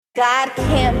God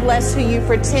can't bless who you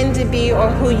pretend to be or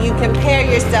who you compare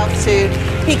yourself to.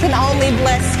 He can only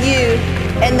bless you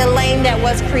in the lane that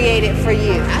was created for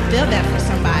you. I feel that for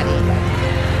somebody.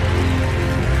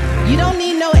 You don't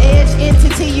need no edge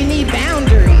entity, you need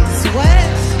boundaries. What?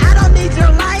 I don't need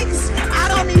your likes, I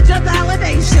don't need your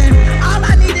validation. All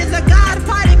I need is a God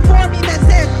fighting for me that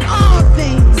says all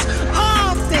things,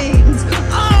 all things,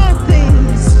 all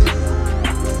things.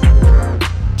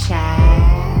 Child.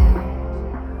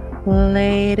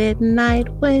 Late at night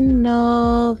when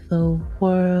all the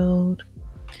world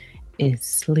is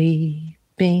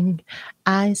sleeping,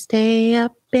 I stay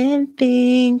up and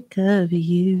think of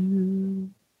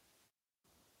you.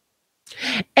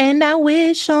 And I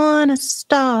wish on a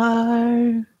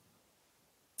star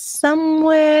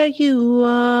somewhere you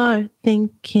are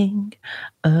thinking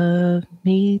of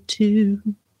me too.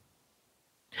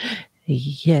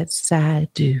 Yes, I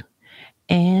do.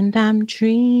 And I'm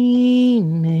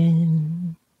dreaming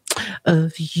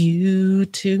of you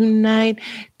tonight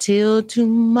till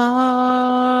tomorrow.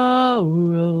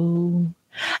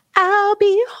 I'll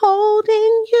be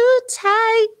holding you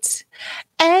tight,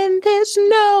 and there's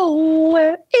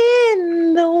nowhere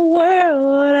in the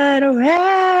world I'd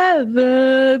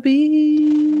rather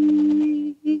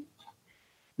be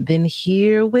than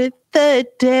here with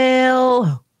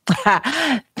Adele.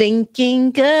 Thinking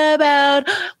about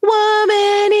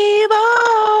Woman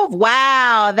Evolve.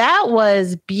 Wow, that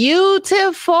was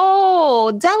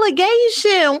beautiful.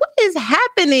 Delegation, what is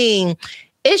happening?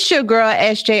 It's your girl,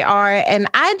 SJR, and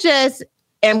I just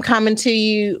am coming to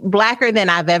you blacker than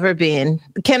I've ever been.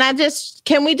 Can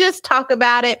we just talk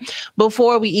about it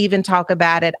before we even talk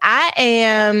about it?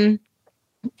 Here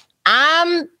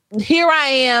I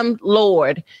am,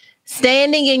 Lord,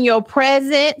 standing in your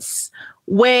presence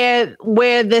where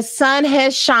the sun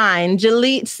has shined.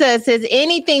 Jaleesa says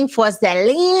anything for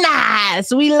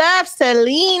Selena's. We love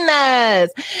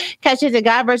Selena's. Catch it to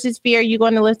God versus fear. You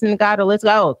going to listen to God or let's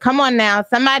go? Come on now.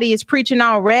 Somebody is preaching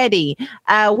already.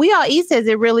 We All Eat says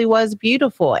it really was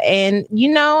beautiful. And,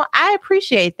 I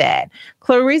appreciate that.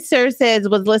 Clarissa says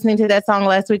was listening to that song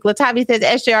last week. Latavi says,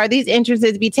 SJR, these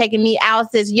entrances be taking me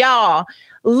out. Says, y'all,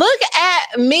 look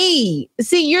at me.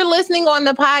 See, you're listening on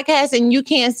the podcast and you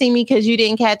can't see me because you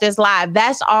didn't catch us live.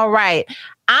 That's all right.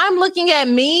 I'm looking at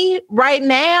me right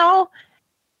now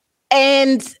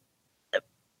and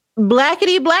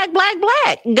blackity black, black,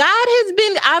 black.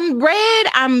 I'm red,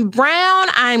 I'm brown,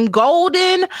 I'm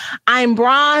golden, I'm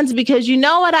bronze because you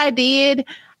know what I did?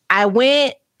 I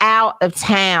went out of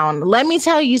town. Let me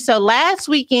tell you. So last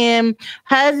weekend,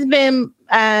 Misha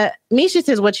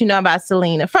says, what you know about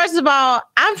Selena? First of all,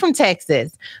 I'm from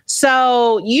Texas.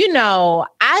 So,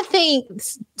 I think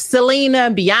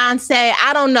Selena, Beyonce,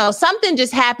 I don't know. Something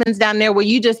just happens down there where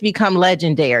you just become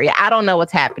legendary. I don't know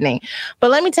what's happening.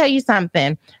 But let me tell you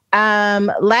something.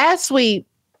 Last week,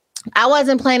 I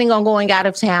wasn't planning on going out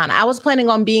of town. I was planning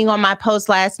on being on my post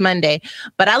last Monday.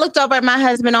 But I looked over at my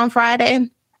husband on Friday.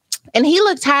 And he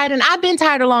looked tired, and I've been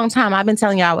tired a long time. I've been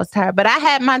telling you I was tired, but I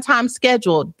had my time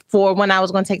scheduled for when I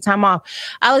was going to take time off.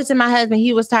 I looked at my husband.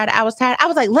 He was tired. I was tired. I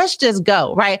was like, let's just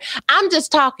go, right? I'm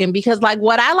just talking because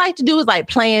what I like to do is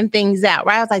plan things out,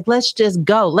 right? I was like, let's just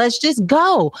go. Let's just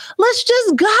go. Let's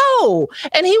just go.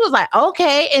 And he was like,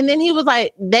 okay. And then he was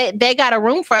like, they got a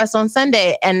room for us on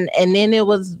Sunday. And then it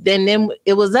was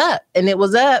up and it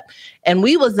was up and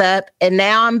we was up and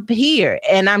now I'm here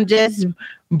and I'm just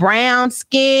brown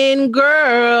skin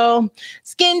girl,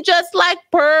 skin just like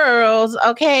pearls.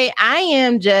 Okay. I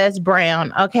am just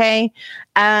brown. Okay.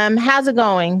 How's it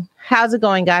going? How's it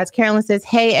going, guys? Carolyn says,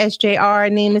 hey, SJR.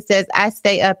 Nima says, I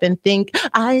stay up and think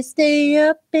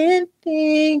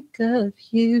of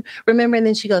you. Remember, and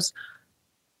then she goes,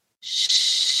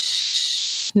 shh.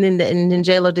 And then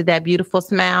J-Lo did that beautiful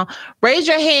smile. Raise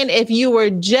your hand if you were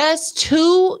just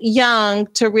too young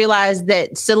to realize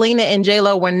that Selena and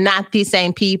J-Lo were not the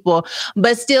same people,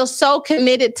 but still so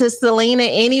committed to Selena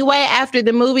anyway after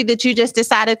the movie that you just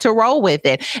decided to roll with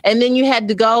it. And then you had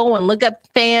to go and look up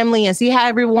family and see how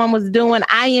everyone was doing.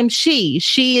 I am she.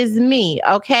 She is me.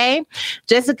 Okay.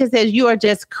 Jessica says, you are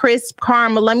just crisp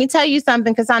caramel. Let me tell you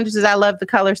something. Cassandra says, I love the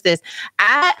color, sis.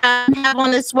 I have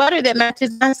on a sweater that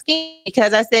matches my skin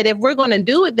because I said, if we're going to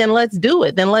do it, then let's do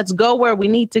it. Then let's go where we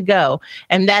need to go.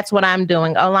 And that's what I'm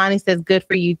doing. Olani says, good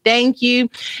for you. Thank you.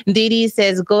 Didi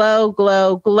says, glow,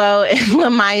 glow, glow. And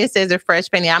Lamaya says, a fresh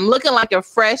penny. I'm looking like a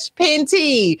fresh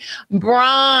penty.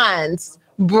 Bronze.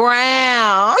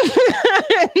 Brown,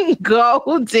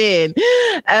 golden,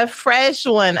 a fresh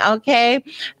one. Okay.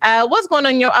 What's going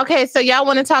on okay. So y'all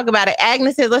want to talk about it.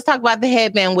 Agnes says, let's talk about the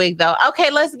headband wig though. Okay.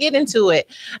 Let's get into it.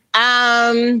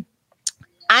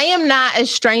 I am not a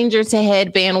stranger to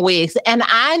headband wigs. And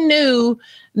I knew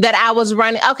that I was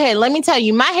running. Okay, let me tell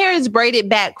you, my hair is braided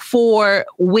back for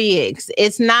wigs.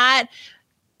 It's not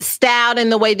styled in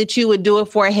the way that you would do it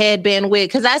for a headband wig.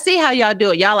 Because I see how y'all do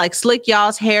it. Y'all like slick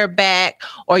y'all's hair back,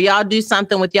 or y'all do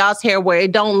something with y'all's hair where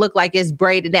it don't look like it's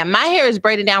braided down. My hair is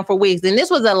braided down for wigs. And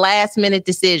this was a last minute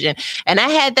decision. And I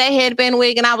had that headband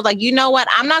wig and I was like, you know what?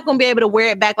 I'm not going to be able to wear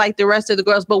it back like the rest of the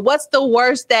girls. But what's the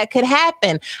worst that could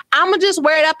happen? I'm going to just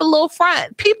wear it up a little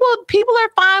front. People are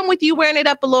fine with you wearing it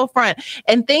up a little front.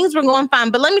 And things were going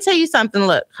fine. But let me tell you something.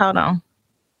 Look, hold on.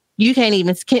 You can't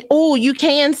even, oh, you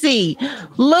can see.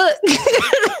 Look,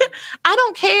 I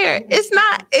don't care. It's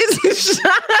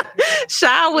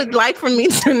Shy would like for me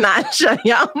to not show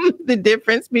y'all the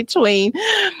difference between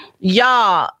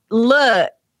y'all.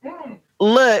 Look,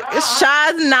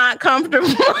 Shy's not comfortable.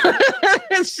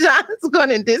 Shy's going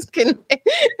to disconnect.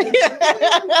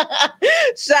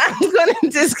 Shy's going to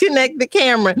disconnect the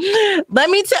camera. Let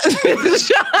me tell you,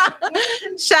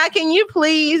 Shy, can you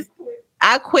please?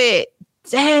 I quit.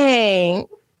 Dang.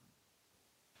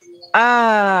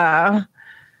 Shy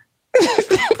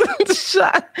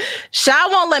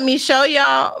won't let me show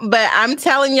y'all, but I'm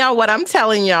telling y'all what I'm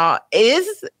telling y'all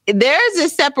is there's a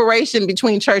separation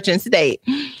between church and state.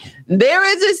 There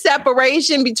is a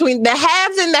separation between the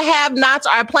haves and the have-nots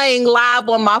are playing live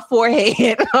on my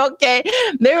forehead. Okay.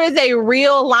 There is a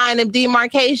real line of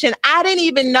demarcation. I didn't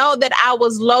even know that I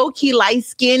was low-key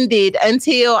light-skinned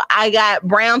until I got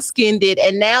brown-skinned.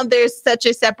 And now there's such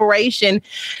a separation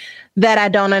that I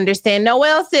don't understand.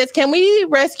 Noelle says, can we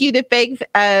rescue the fake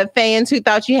fans who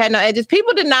thought you had no edges?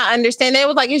 People did not understand. They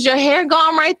was like, is your hair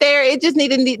gone right there? It just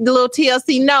needed the little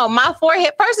TLC. No, my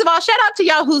forehead. First of all, shout out to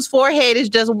y'all whose forehead is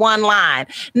just one line.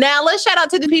 Now let's shout out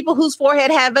to the people whose forehead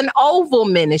have an oval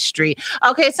ministry.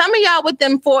 Okay, some of y'all with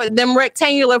them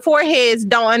rectangular foreheads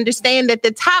don't understand that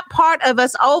the top part of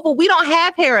us oval, we don't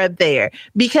have hair up there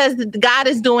because God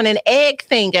is doing an egg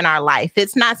thing in our life.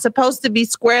 It's not supposed to be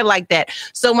square like that.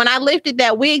 So when I lifted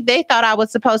that wig, they thought I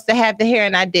was supposed to have the hair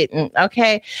and I didn't.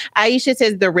 Okay. Aisha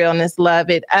says the realness,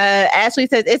 love it. Ashley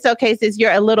says it's okay, sis,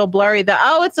 you're a little blurry.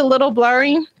 It's a little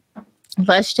blurry.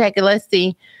 Let's check it. Let's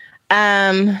see.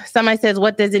 Somebody says,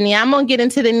 what does it mean? I'm going to get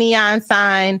into the neon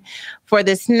sign for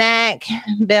the snack.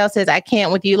 Belle says, I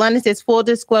can't with you. London says, full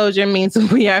disclosure means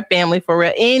we are family for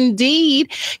real.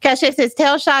 Indeed. Kasha says,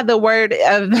 tell Shy the word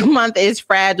of the month is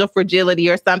fragile, fragility,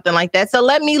 or something like that. So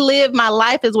let me live my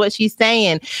life is what she's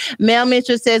saying. Mel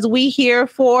Mitchell says, we here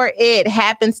for it.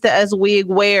 Happens to us wig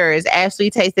wearers. Ashley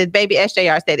Tate says, baby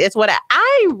SJR said, it's what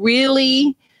I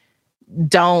really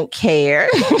don't care.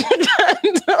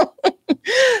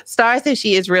 Star says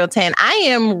she is real tan. I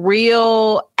am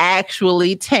real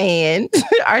actually tan.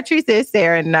 Archie says,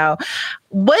 Sarah, no.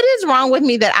 What is wrong with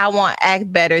me that I want to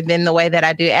act better than the way that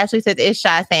I do? Ashley says, it's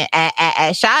Shy saying,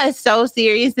 Shy is so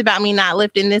serious about me not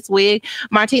lifting this wig.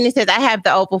 Martina says, I have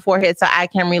the oval forehead, so I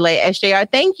can relate. SJR,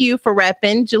 thank you for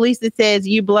repping. Jaleesa says,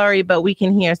 you blurry, but we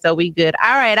can hear, so we good.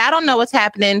 All right, I don't know what's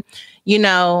happening,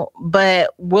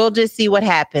 but we'll just see what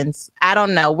happens. I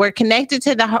don't know. We're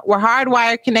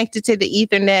hardwired connected to the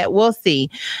Ethernet. We'll see.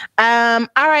 All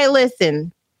right,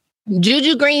 listen.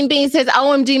 Juju Green Bean says,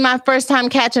 OMG, my first time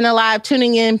catching a live,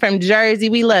 tuning in from Jersey.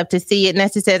 We love to see it.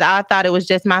 Nessa says, I thought it was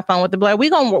just my phone with the blur.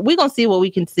 We're gonna see what we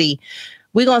can see.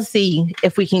 We're going to see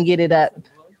if we can get it up.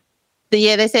 So,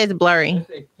 yeah, they say it's blurry.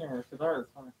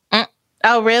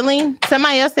 Oh, really?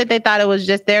 Somebody else said they thought it was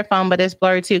just their phone, but it's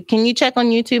blurry too. Can you check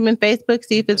on YouTube and Facebook,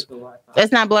 see if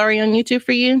it's not blurry on YouTube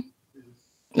for you?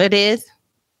 It is?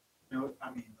 No,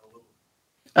 I mean,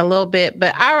 a little bit.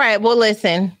 But all right, well,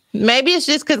 listen. Maybe it's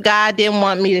just because God didn't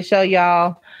want me to show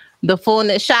y'all the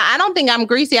fullness. I don't think I'm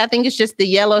greasy. I think it's just the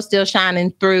yellow still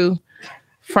shining through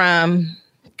from,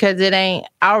 because it ain't.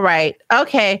 All right.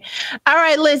 Okay. All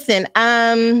right. Listen,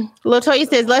 Latoya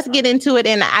says, let's get into it.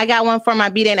 And I got one for my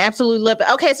beat and absolutely love it.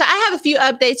 Okay. So I have a few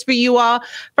updates for you all.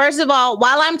 First of all,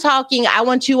 while I'm talking, I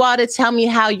want you all to tell me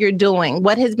how you're doing.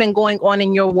 What has been going on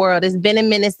in your world? It's been a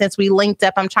minute since we linked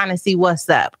up. I'm trying to see what's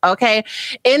up. Okay.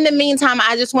 In the meantime,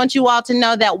 I just want you all to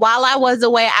know that while I was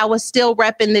away, I was still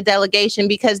repping the delegation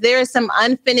because there is some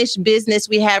unfinished business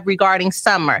we have regarding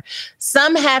summer.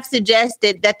 Some have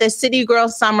suggested that the City Girl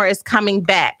Summer is coming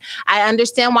back. I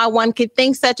understand why one could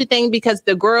think such a thing because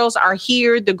the girls are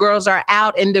here, the girls are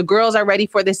out, and the girls are ready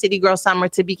for the City Girl Summer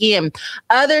to begin.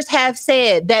 Others have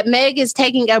said that Meg is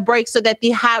taking a break so that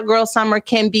the Hot Girl Summer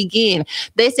can begin.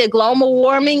 They said global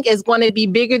warming is going to be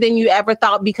bigger than you ever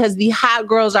thought because the hot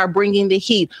girls are bringing the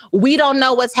heat. We don't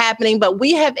know what's happening, but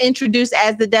we have introduced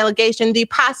as the delegation the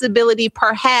possibility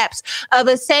perhaps of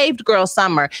a Saved Girl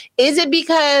Summer. Is it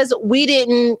because we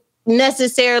didn't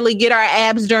necessarily get our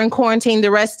abs during quarantine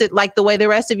the way the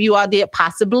rest of you all did.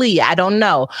 Possibly, I don't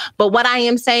know. But what I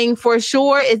am saying for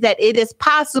sure is that it is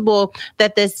possible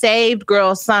that the Saved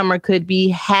Girl Summer could be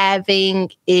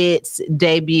having its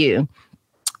debut.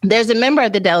 There's a member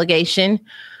of the delegation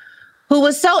who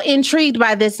was so intrigued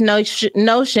by this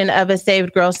notion of a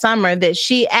Saved Girl Summer that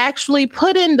she actually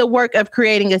put in the work of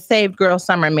creating a Saved Girl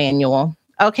Summer manual.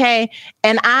 Okay.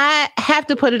 And I have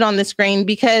to put it on the screen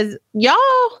because y'all,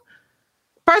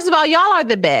 first of all, y'all are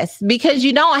the best because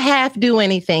you don't have to do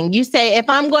anything. You say, if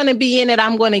I'm going to be in it,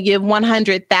 I'm going to give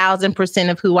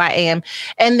 100,000% of who I am.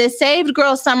 And the Saved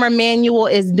Girl Summer manual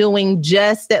is doing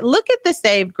just that. Look at the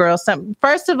Saved Girl Summer.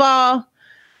 First of all,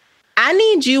 I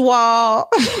need you all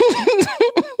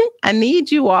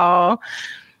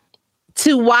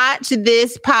to watch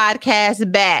this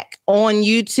podcast back on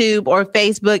YouTube or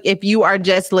Facebook if you are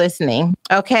just listening,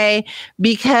 okay?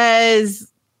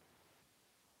 Because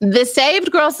the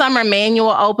Saved Girl Summer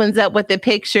manual opens up with a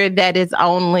picture that is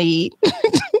only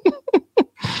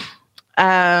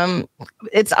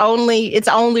it's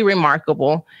only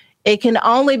remarkable. It can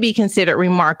only be considered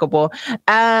remarkable.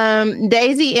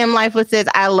 Daisy M. Lifeless says,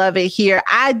 I love it here.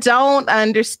 I don't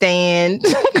understand.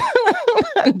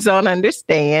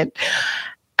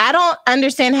 I don't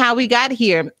understand how we got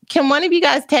here. Can one of you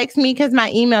guys text me? Because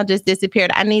my email just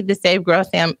disappeared. I need the Save Girl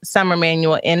Summer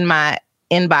manual in my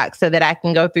inbox so that I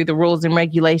can go through the rules and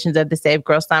regulations of the Save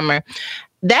Girl Summer.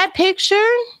 That picture,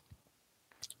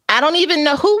 I don't even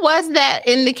know. Who was that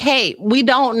in the cape? We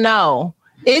don't know.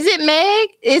 Is it Meg?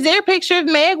 Is there a picture of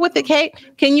Meg with the cape?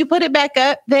 Can you put it back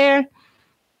up there?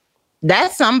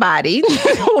 That's somebody.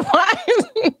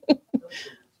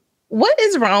 What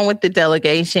is wrong with the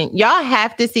delegation? Y'all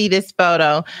have to see this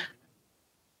photo.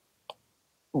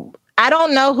 I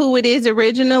don't know who it is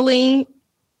originally.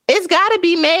 It's got to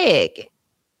be Meg.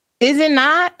 Is it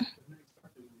not?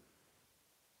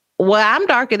 Well, I'm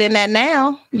darker than that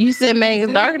now. You said Meg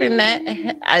is darker than that.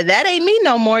 That ain't me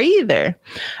no more either.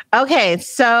 Okay,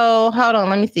 so hold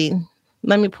on. Let me see.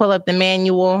 Let me pull up the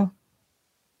manual.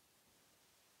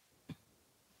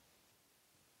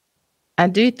 I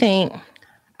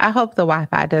hope the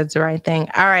Wi-Fi does the right thing.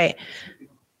 All right.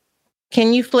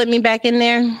 Can you flip me back in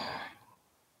there?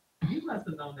 You must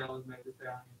have known that was Megan Thee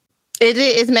Stallion.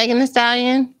 Is Megan Thee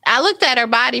Stallion? I looked at her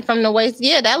body from the waist.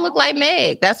 Yeah, that looked like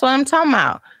Meg. That's what I'm talking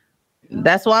about.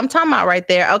 That's what I'm talking about right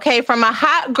there. Okay, from a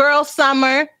hot girl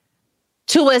summer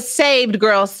to a saved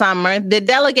girl summer, the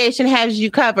delegation has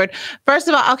you covered. First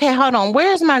of all, okay, hold on.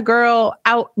 Where's my girl?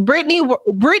 Brittany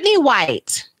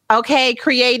White. Okay,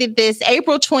 created this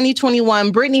April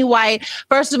 2021. Brittany White.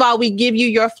 First of all, we give you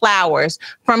your flowers.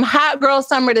 From hot girl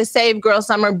summer to saved girl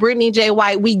summer, Brittany J.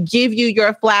 White, we give you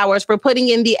your flowers for putting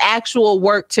in the actual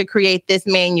work to create this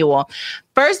manual.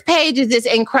 First page is this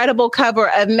incredible cover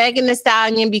of Megan Thee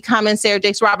Stallion becoming Sarah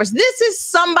Jakes Roberts. This is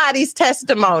somebody's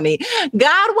testimony.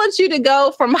 God wants you to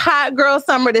go from hot girl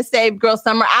summer to saved girl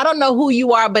summer. I don't know who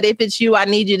you are, but if it's you, I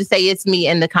need you to say it's me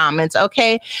in the comments,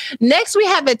 okay? Next, we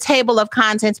have a table of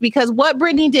contents because what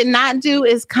Brittany did not do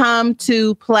is come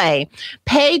to play.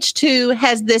 Page 2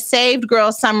 has the Saved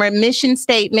Girl Summer mission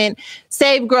statement,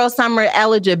 Save Girl Summer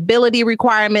eligibility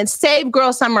requirements, Save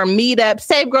Girl Summer meetup,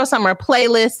 Save Girl Summer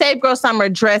playlist, Save Girl Summer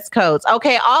dress codes.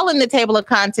 Okay, all in the table of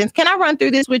contents. Can I run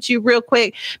through this with you real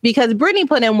quick? Because Brittany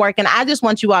put in work and I just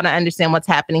want you all to understand what's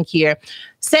happening here.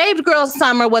 Saved Girl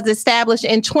Summer was established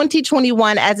in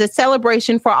 2021 as a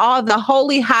celebration for all the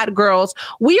holy hot girls.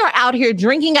 We are out here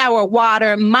drinking our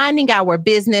water, minding our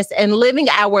business, and living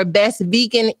our best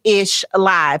vegan-ish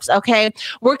lives, okay?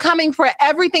 We're coming for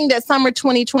everything that summer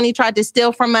 2020 tried to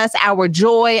steal from us, our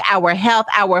joy, our health,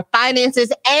 our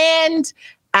finances, and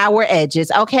our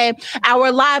edges, okay? Our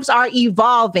lives are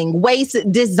evolving, waste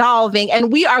dissolving,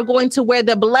 and we are going to where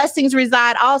the blessings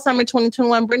reside all summer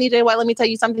 2021. Brittany J. White, let me tell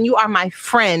you something. You are my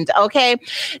friend, okay?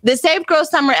 The Save Girl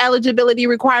Summer eligibility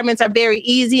requirements are very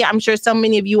easy. I'm sure so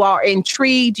many of you are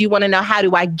intrigued. You want to know, how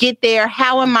do I get there?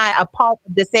 How am I a part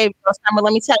of the Save Girl Summer?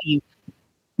 Let me tell you.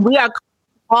 We are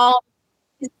all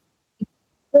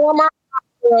former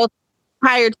girls,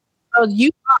 hired girls. You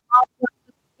are all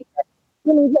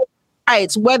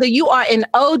rights. Whether you are an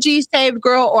OG saved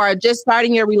girl or are just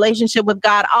starting your relationship with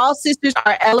God, all sisters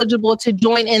are eligible to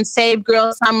join in Saved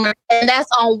Girl Summer. And that's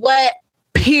on what?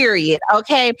 Period.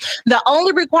 Okay. The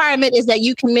only requirement is that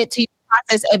you commit to your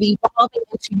process of evolving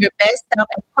into your best self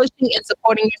and pushing and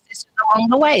supporting your sisters along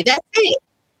the way. That's it.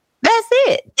 That's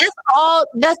it. That's all.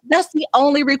 That's the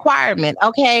only requirement.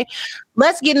 Okay.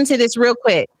 Let's get into this real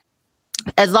quick.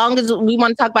 as long as we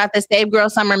want to talk about the Save Girl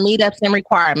Summer meetups and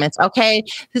requirements, okay?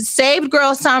 The Save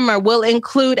Girl Summer will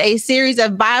include a series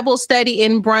of Bible study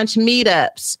and brunch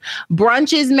meetups.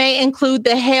 Brunches may include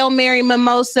the Hail Mary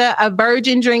Mimosa, a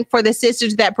virgin drink for the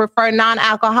sisters that prefer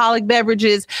non-alcoholic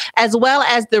beverages, as well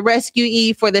as the Rescue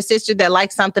Eve for the sister that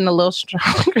likes something a little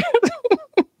stronger.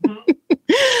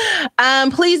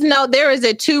 Please note there is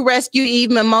a 2 Rescue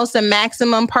Eve mimosa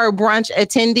maximum per brunch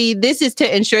attendee. This is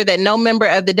to ensure that no member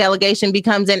of the delegation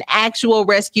becomes an actual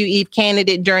Rescue Eve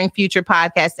candidate during future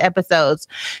podcast episodes.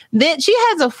 Then she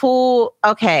has a full,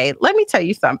 okay, let me tell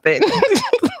you something.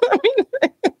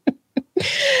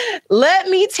 Let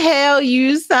me tell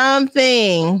you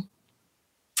something.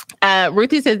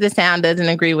 Ruthie says the sound doesn't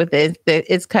agree with this.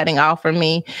 It's cutting off for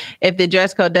me. If the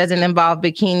dress code doesn't involve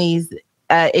bikinis,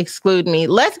 exclude me.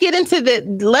 Let's get into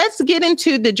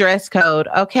the dress code,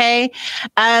 okay?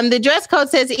 The dress code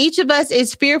says each of us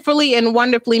is fearfully and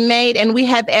wonderfully made, and we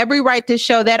have every right to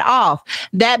show that off.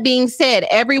 That being said,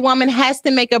 every woman has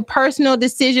to make a personal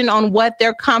decision on what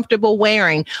they're comfortable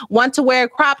wearing. Want to wear a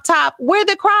crop top? Wear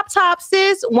the crop top,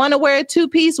 sis. Want to wear a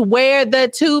 2-piece? Wear the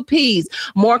 2-piece.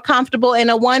 More comfortable in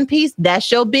a 1-piece?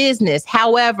 That's your business.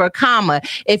 However,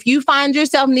 if you find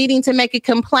yourself needing to make a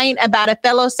complaint about a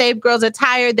fellow Save Girls attire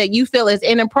that you feel is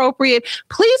inappropriate,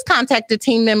 please contact a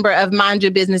team member of Mind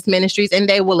Your Business Ministries and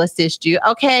they will assist you,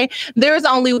 okay? There is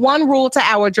only one rule to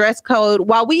our dress code.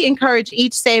 While we encourage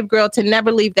each Save Girl to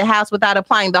never leave the house without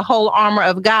applying the whole armor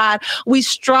of God, we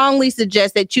strongly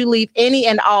suggest that you leave any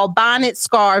and all bonnets,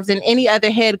 scarves, and any other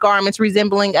head garments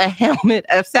resembling a helmet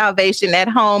of salvation at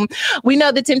home. We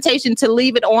know the temptation to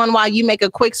leave it on while you make a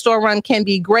quick store run can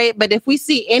be great, but if we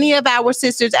see any of our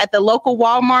sisters at the local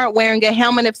Walmart wearing a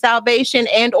helmet of salvation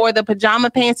and or the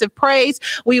pajama pants of praise,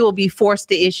 we will be forced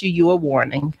to issue you a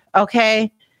warning.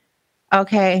 Okay.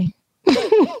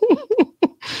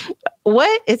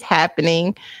 What is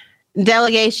happening?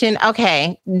 Delegation.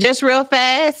 Okay. Just real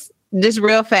fast.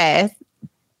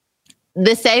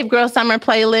 The Save Girl Summer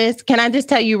playlist. Can I just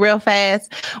tell you real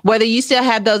fast, whether you still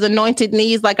have those anointed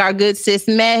knees like our good sis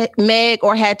Meg,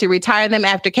 or had to retire them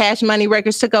after Cash Money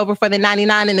Records took over for the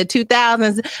 99 and the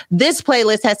 2000s, this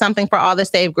playlist has something for all the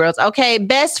Save Girls. Okay.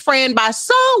 Best Friend by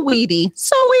Saweetie.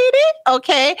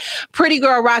 Okay. Pretty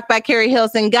Girl Rock by Carrie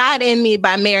Hilson. God in Me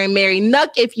by Mary Mary. Nuck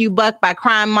If You Buck by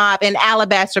Crime Mob, and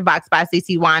Alabaster Box by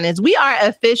CeCe Winans. We are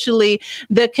officially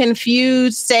the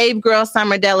confused Save Girl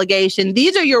Summer delegation.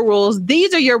 These are your rules.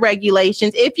 These are your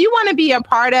regulations. If you want to be a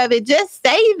part of it, just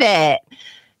say that.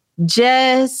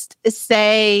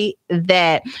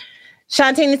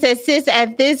 Shantina says, sis,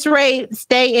 at this rate,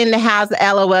 stay in the house.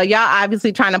 LOL. Y'all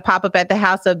obviously trying to pop up at the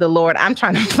house of the Lord. I'm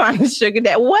trying to find a sugar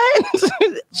daddy. What?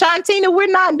 Shantina,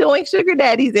 we're not doing sugar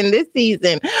daddies in this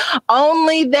season.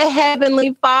 Only the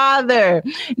Heavenly Father.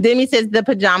 Demi says, the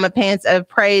pajama pants of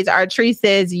praise. Artree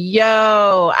says,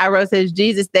 yo. Iro says,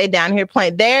 Jesus, they down here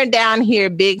playing. They're down here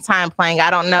big time playing. I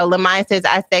don't know. Lamai says,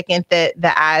 I second that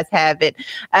the eyes have it.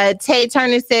 Tate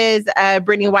Turner says,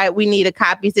 Brittany White, we need a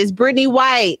copy. Says, Brittany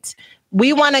White,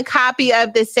 we want a copy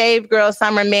of the Save Girl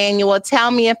Summer Manual.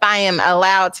 Tell me if I am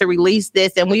allowed to release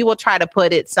this, and we will try to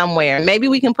put it somewhere. Maybe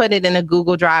we can put it in a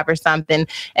Google Drive or something,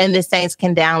 and the Saints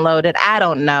can download it. I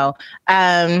don't know.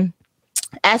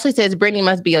 Ashley says Brittany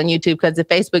must be on YouTube because the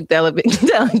Facebook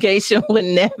delegation would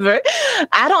never.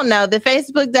 I don't know. The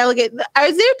Facebook delegate.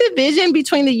 Is there division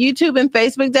between the YouTube and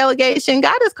Facebook delegation?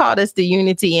 God has called us to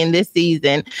unity in this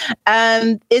season.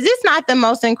 Is this not the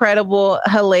most incredible,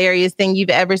 hilarious thing you've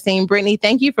ever seen, Brittany?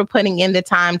 Thank you for putting in the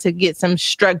time to give some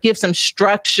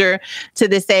structure to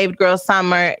the Saved Girl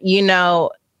Summer. You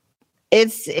know,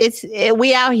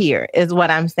 we out here is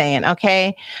what I'm saying.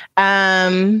 Okay.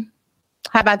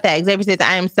 How about that? Xavier says,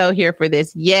 I am so here for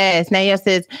this. Yes. Naya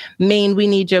says, we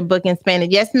need your book in Spanish.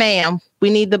 Yes, ma'am. We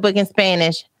need the book in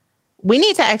Spanish. We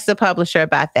need to ask the publisher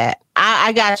about that.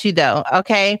 I got you though.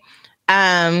 Okay.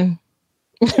 Brianna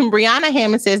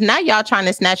Hammond says, now y'all trying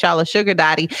to snatch y'all a sugar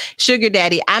daddy.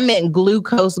 I meant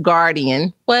glucose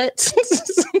guardian. What?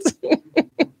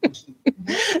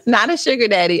 Not a sugar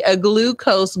daddy, a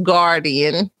glucose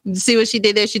guardian. See what she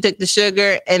did there? She took the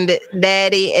sugar and the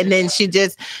daddy, and then she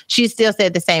still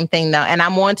said the same thing though. And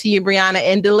I'm on to you, Brianna,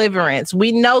 in deliverance.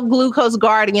 We know glucose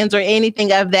guardians or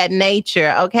anything of that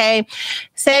nature. Okay.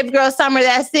 Save Girl Summer.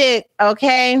 That's it.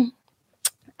 Okay.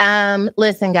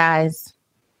 Listen, guys,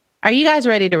 are you guys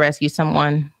ready to rescue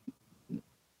someone?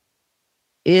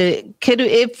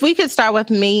 If we could start with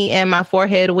me and my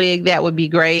forehead wig, that would be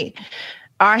great.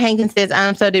 R. Hankins says,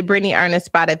 so did Brittany earn a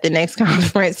spot at the next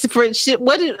conference?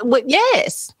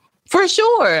 Yes. For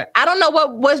sure. I don't know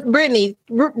what Brittany,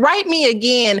 write me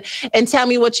again and tell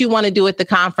me what you want to do at the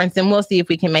conference, and we'll see if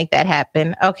we can make that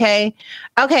happen. Okay.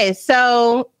 Okay.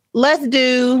 So let's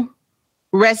do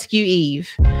Rescue Eve.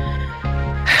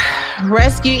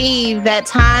 Rescue Eve, that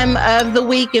time of the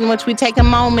week in which we take a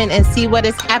moment and see what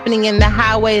is happening in the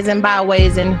highways and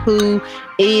byways and who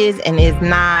is and is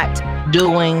not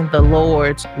doing the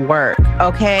Lord's work.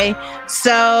 Okay.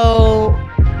 So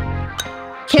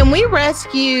can we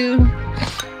rescue?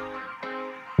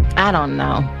 I don't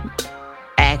know.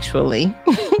 Actually,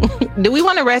 do we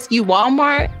want to rescue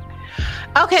Walmart?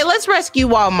 Okay, let's rescue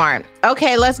Walmart.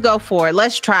 Okay, let's go for it.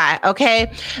 Let's try.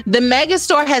 Okay. The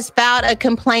megastore has filed a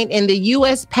complaint in the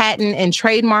U.S. Patent and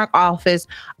Trademark Office,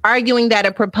 arguing that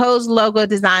a proposed logo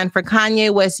design for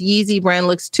Kanye West's Yeezy brand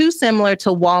looks too similar to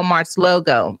Walmart's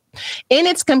logo. In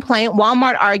its complaint,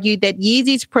 Walmart argued that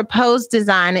Yeezy's proposed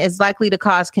design is likely to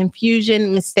cause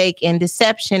confusion, mistake, and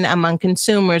deception among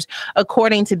consumers,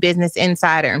 according to Business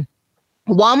Insider.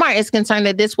 Walmart is concerned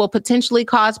that this will potentially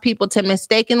cause people to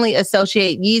mistakenly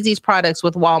associate Yeezy's products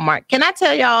with Walmart. Can I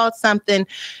tell y'all something?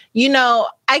 You know,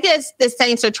 I guess the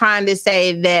Saints are trying to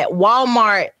say that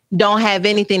Walmart don't have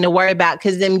anything to worry about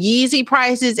because them Yeezy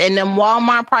prices and them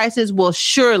Walmart prices will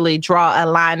surely draw a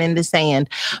line in the sand.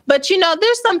 But, you know,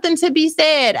 there's something to be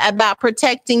said about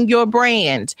protecting your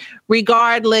brand,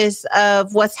 regardless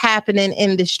of what's happening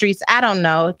in the streets. I don't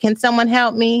know. Can someone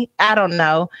help me? I don't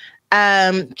know.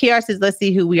 Kiara says, let's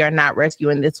see who we are not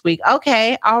rescuing this week.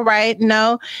 Okay. All right.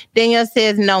 No. Danielle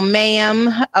says, no, ma'am.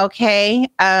 Okay.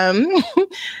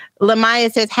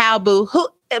 Lamaya says, how boo?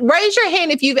 Raise your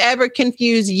hand if you've ever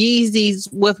confused Yeezys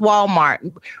with Walmart.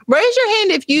 Raise your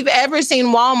hand if you've ever seen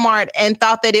Walmart and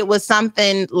thought that it was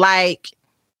something like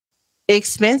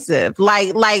expensive,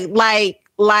 like like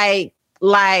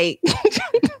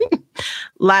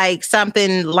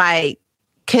something like,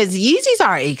 because Yeezys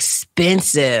are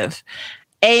expensive.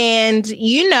 And,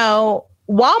 you know,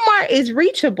 Walmart is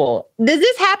reachable. Does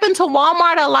this happen to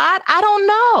Walmart a lot? I don't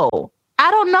know.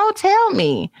 Tell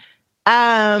me.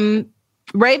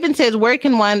 Raven says, where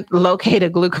can one locate a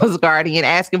glucose guardian?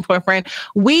 Asking for a friend.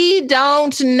 We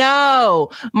don't know.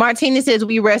 Martina says,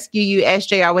 we rescue you,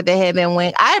 SJR with the heaven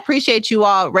wing. I appreciate you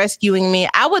all rescuing me.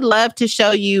 I would love to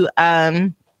show you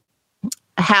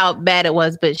how bad it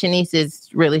was, but Shanice is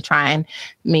really trying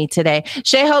me today.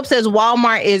 Shay Hope says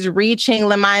Walmart is reaching.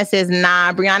 Lamaya says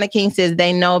nah. Brianna King says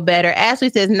they know better. Ashley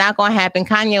says not going to happen.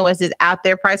 Kanye West is out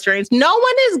there price range. No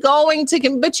one is going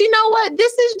to, but you know what?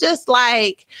 This is just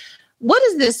like, what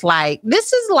is this like?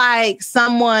 This is like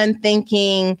someone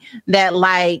thinking that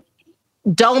like,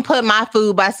 don't put my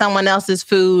food by someone else's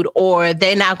food or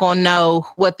they're not going to know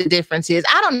what the difference is.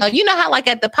 I don't know. You know how like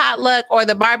at the potluck or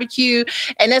the barbecue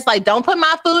and it's like, don't put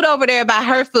my food over there by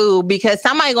her food because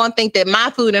somebody going to think that my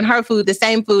food and her food, the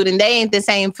same food and they ain't the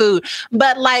same food.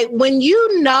 But like when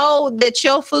you know that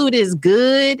your food is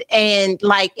good and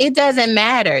like, it doesn't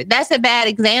matter. That's a bad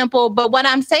example. But what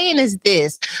I'm saying is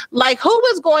this, like who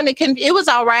was going to, it was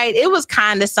all right. It was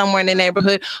kind of somewhere in the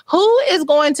neighborhood. Who is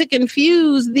going to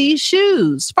confuse these shoes?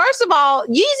 First of all,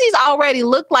 Yeezys already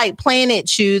look like Planet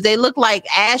shoes. They look like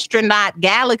astronaut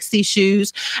Galaxy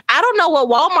shoes. I don't know what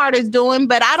Walmart is doing,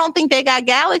 but I don't think they got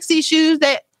Galaxy shoes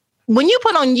that when you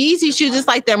put on Yeezy shoes, it's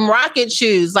like them rocket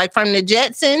shoes, like from the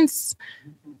Jetsons.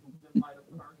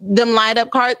 Them light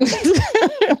up cartons.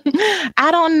 I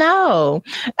don't know.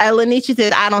 Lanisha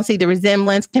says, I don't see the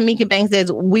resemblance. Kamika Banks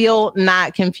says, will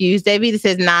not confuse. David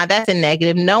says, nah, that's a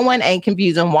negative. No one ain't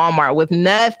confusing Walmart with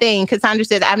nothing. Cassandra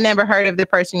says, I've never heard of the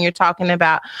person you're talking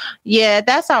about. Yeah,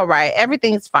 that's all right.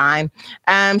 Everything's fine.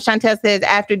 Chantel says,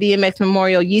 after DMX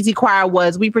Memorial, Yeezy Choir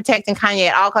was, we protecting Kanye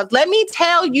at all costs. Let me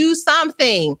tell you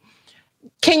something.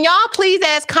 Can y'all please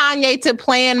ask Kanye to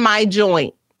plan my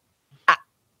joint?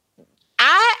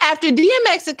 After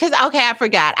DMX, because, okay, I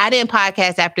forgot. I didn't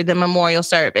podcast after the memorial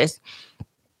service.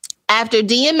 After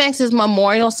DMX's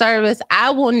memorial service,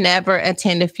 I will never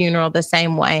attend a funeral the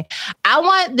same way. I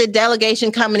want the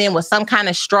delegation coming in with some kind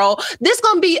of stroll. This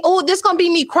gonna be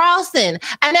me crossing.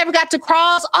 I never got to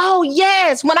cross. Oh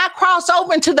yes, when I cross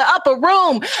over into the upper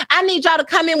room, I need y'all to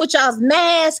come in with y'all's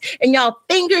mask and y'all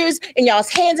fingers and y'all's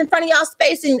hands in front of y'all's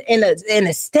face in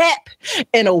a step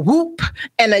and a whoop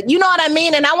and a, you know what I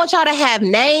mean. And I want y'all to have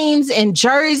names and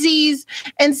jerseys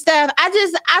and stuff.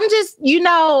 I'm just, you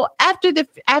know, after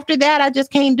that, I just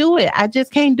can't do it.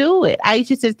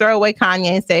 Aisha says, throw away Kanye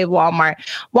and save Walmart.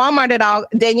 Walmart at all.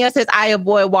 Danielle says, I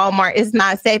avoid Walmart. It's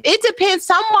not safe. It depends.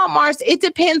 Some Walmarts, it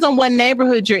depends on what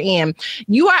neighborhood you're in.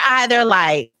 You are either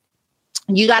like,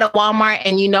 you got a Walmart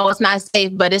and you know it's not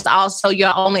safe, but it's also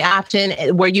your only option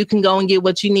where you can go and get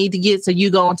what you need to get. So you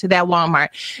go into that Walmart.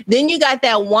 Then you got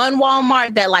that one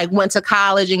Walmart that like went to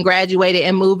college and graduated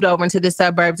and moved over into the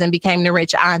suburbs and became the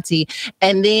rich auntie.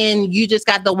 And then you just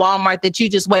got the Walmart that you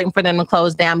just waiting for them to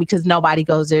close down because nobody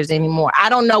goes there anymore. I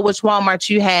don't know which Walmart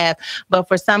you have, but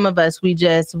for some of us, we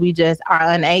just are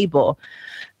unable.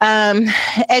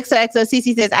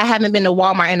 XOXOCC says, I haven't been to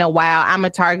Walmart in a while. I'm a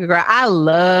Target girl. I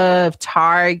love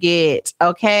Target.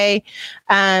 Okay.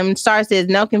 Star says,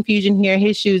 no confusion here.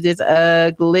 His shoes is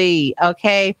ugly.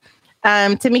 Okay.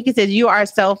 Tamika says, you are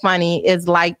so funny is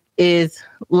like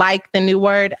the new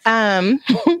word.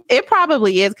 It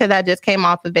probably is because I just came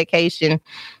off of vacation.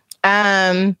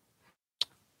 Cache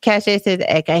says,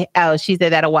 okay. Oh, she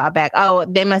said that a while back. Oh,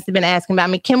 they must have been asking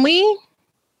about me. Can we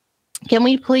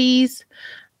please,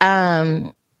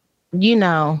 for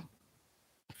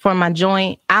my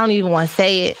joint, I don't even want to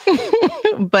say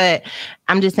it, but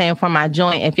I'm just saying for my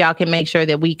joint, if y'all can make sure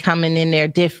that we coming in there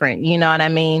different, you know what I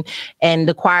mean? And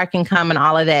the choir can come and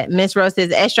all of that. Miss Rose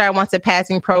says, Esther wants a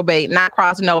passing probate, not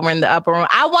crossing over in the upper room.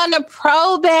 I want a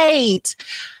probate.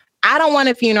 I don't want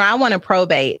a funeral. I want a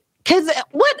probate. Because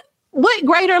what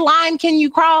greater line can you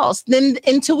cross than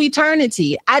into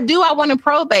eternity? I want to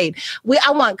probate.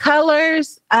 I want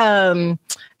colors. You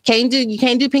can't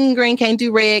do pink and green, can't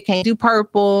do red, can't do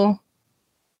purple,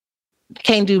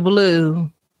 can't do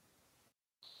blue.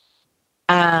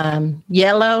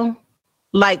 Yellow,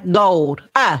 like gold.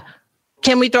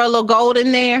 Can we throw a little gold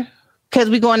in there? Because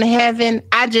we're going to heaven.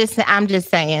 I'm just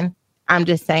saying.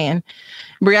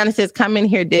 Brianna says, come in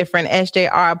here different.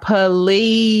 SJR,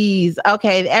 please.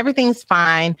 Okay, everything's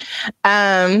fine.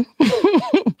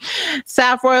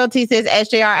 South Royalty says,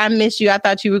 SJR, I miss you. I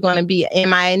thought you were going to be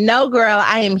MIA. No, girl,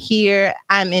 I am here.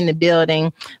 I'm in the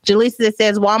building. Jaleesa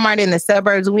says, Walmart in the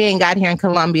suburbs. We ain't got here in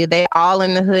Columbia. They all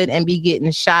in the hood and be getting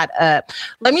shot up.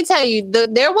 Let me tell you,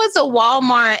 there was a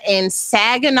Walmart in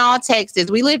Saginaw,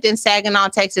 Texas. We lived in Saginaw,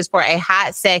 Texas for a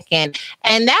hot second.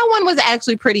 And that one was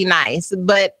actually pretty nice.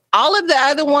 But all of the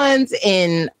other ones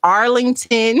in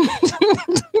Arlington,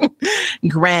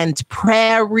 Grand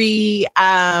Prairie,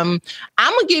 I'm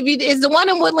gonna give you, is the one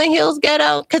in Woodland Hills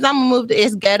ghetto? Because I'm gonna move to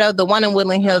it's ghetto. The one in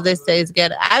Woodland Hills that says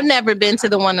ghetto. I've never been to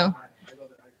the one.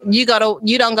 You don't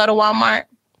go to Walmart?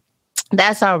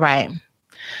 That's all right.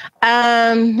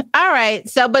 All right.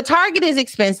 So, but Target is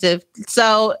expensive.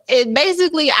 So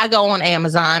I go on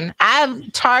Amazon.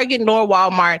 Target nor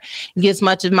Walmart gets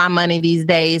much of my money these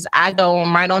days. I go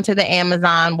right onto the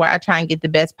Amazon where I try and get the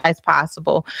best price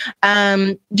possible.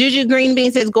 Juju Green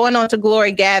Bean says, going on to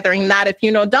Glory Gathering, not a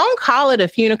funeral. Don't call it a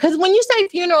funeral. Because when you say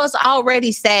funeral, it's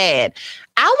already sad.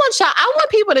 I want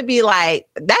people to be like,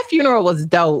 that funeral was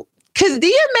dope. Because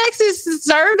DMX's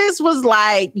service was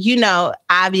like,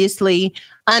 obviously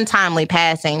untimely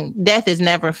passing. Death is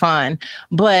never fun.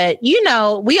 But, we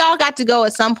all got to go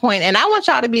at some point. And I want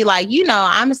y'all to be like,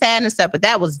 I'm sad and stuff, but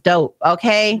that was dope.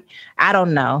 Okay. I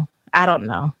don't know.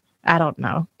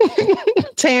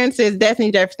 Terrence says,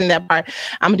 Destiny Jefferson, that part.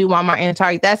 I'm going to do Walmart and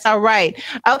Target. That's all right.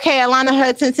 Okay. Alana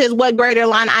Hudson says, what greater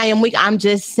line? I am weak. I'm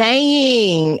just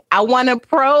saying, I want to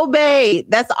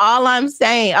probate. That's all I'm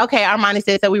saying. Okay. Armani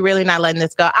says, so we really not letting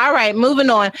this go. All right.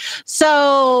 Moving on.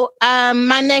 So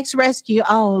my next rescue.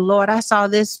 Oh, Lord, I saw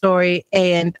this story.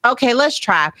 And okay, let's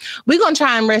try. We're going to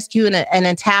try and rescue an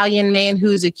Italian man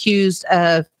who's accused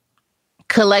of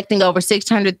collecting over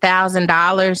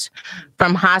 $600,000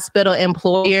 from hospital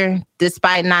employer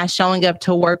despite not showing up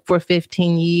to work for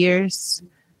 15 years.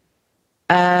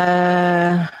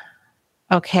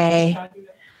 Okay.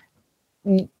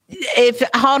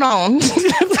 Hold on.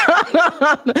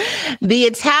 The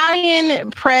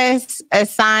Italian press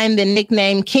assigned the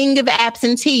nickname King of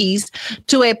Absentees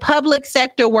to a public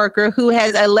sector worker who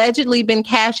has allegedly been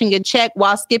cashing a check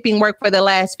while skipping work for the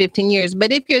last 15 years.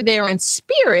 But if you're there in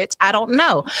spirit, I don't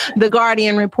know. The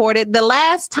Guardian reported the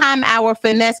last time our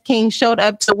finesse king showed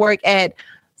up to work at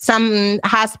some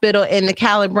hospital in the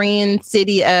Calabrian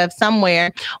city of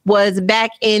somewhere was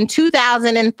back in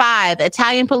 2005.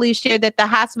 Italian police shared that the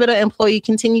hospital employee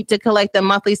continued to collect a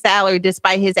monthly salary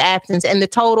despite his absence. And in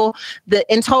total, the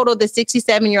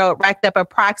 67-year-old racked up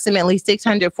approximately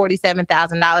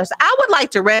 $647,000. I would like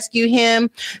to rescue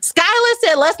him. Skylar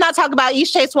said, let's not talk about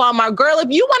East Chase Walmart. Girl, if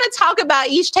you want to talk about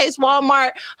East Chase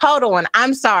Walmart, hold on.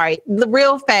 I'm sorry.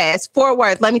 Real fast. Fort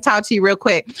Worth. Let me talk to you real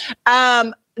quick.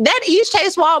 That East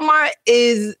Chase Walmart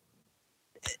is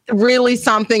really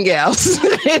something else.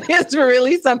 It is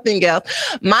really something else.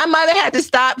 My mother had to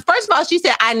stop. First of all, she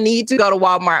said, I need to go to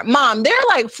Walmart. Mom, there are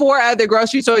like 4 other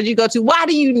grocery stores you go to. Why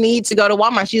do you need to go to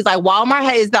Walmart? She's like,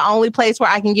 Walmart is the only place where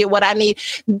I can get what I need.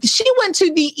 She went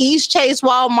to the East Chase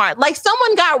Walmart. Like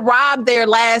someone got robbed there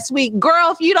last week.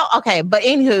 Girl, if you don't, okay. But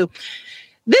anywho,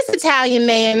 this Italian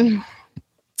man,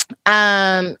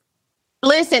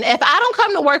 listen, if I don't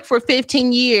come to work for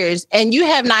 15 years and you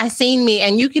have not seen me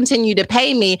and you continue to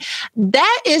pay me,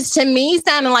 that is to me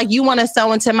sounding like you want to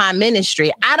sow into my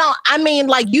ministry.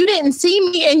 Like you didn't see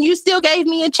me and you still gave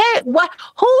me a check. What?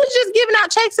 Who is just giving out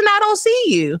checks and I don't see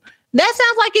you? That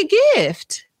sounds like a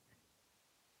gift.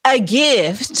 A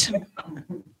gift.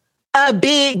 A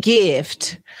big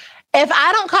gift. If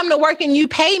I don't come to work and you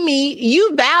pay me,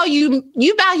 you value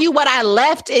what I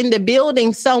left in the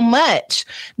building so much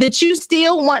that you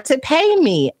still want to pay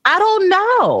me. I don't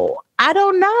know.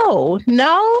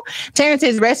 No. Terrence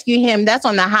says rescue him. That's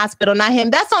on the hospital, not him.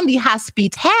 That's on the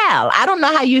hospital. I don't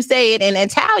know how you say it in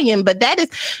Italian, but that is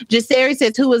Jaseri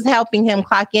says who was helping him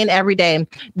clock in every day.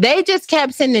 They just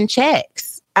kept sending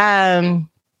checks. I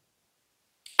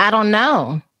don't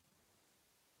know.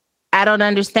 I don't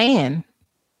understand.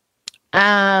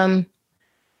 Tanaja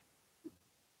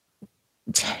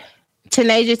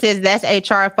says that's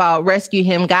HR fault. Rescue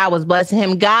him. God was blessing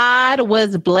him. God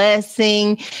was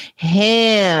blessing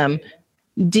him.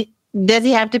 Does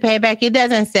he have to pay back? It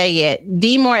doesn't say it.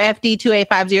 DMore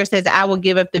FD2850 says I will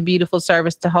give up the beautiful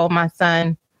service to hold my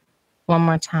son one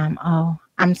more time. Oh,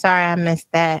 I'm sorry I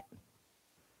missed that.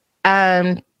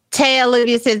 Taya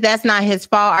Olivia says that's not his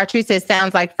fault. Artrice says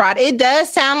sounds like fraud. It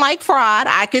does sound like fraud.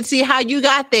 I could see how you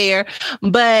got there.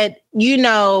 But,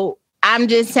 I'm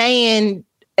just saying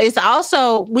it's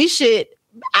also,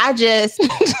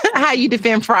 how you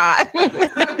defend fraud.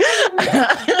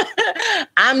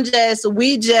 I'm just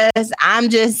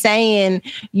saying,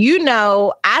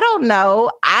 I don't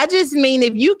know. I just mean,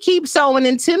 if you keep sowing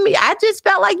into me, I just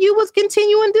felt like you was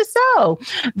continuing to sow.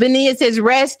 Vania says,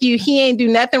 rescue, he ain't do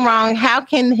nothing wrong. How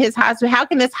can this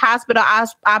hospital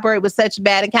operate with such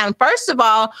bad accounting? First of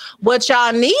all, what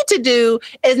y'all need to do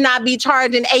is not be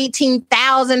charging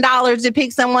 $18,000 to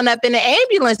pick someone up in an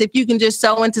ambulance if you can just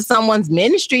sow into someone's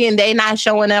ministry and they not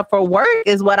showing up for work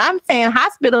is what I'm saying.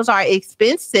 Hospitals are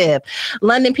expensive.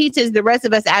 London Pizza is the rest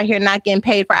of us out here not getting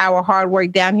paid for our hard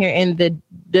work down here in the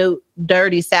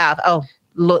dirty South. Oh,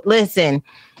 listen,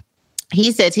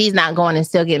 he says he's not going and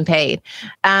still getting paid.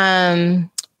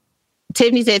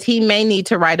 Tiffany says he may need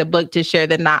to write a book to share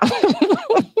the knowledge.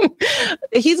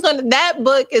 That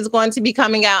book is going to be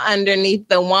coming out underneath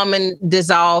the Woman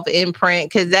Dissolve imprint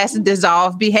because that's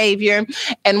dissolve behavior.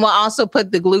 And we'll also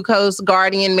put the Glucose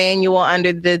Guardian manual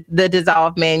under the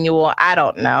dissolve manual. I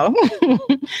don't know.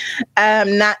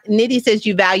 Nitty says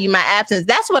you value my absence.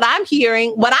 That's what I'm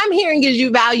hearing. What I'm hearing is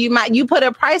you put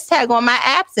a price tag on my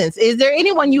absence. Is there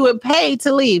anyone you would pay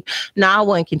to leave? No, I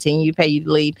wouldn't continue to pay you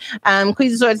to leave.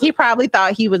 Queasy Swords, he probably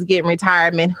thought he was getting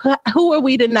retirement. Who are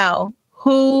we to know?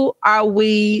 Who are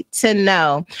we to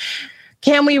know?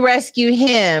 Can we rescue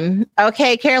him?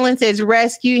 Okay, Carolyn says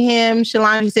rescue him.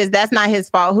 Shalani says that's not his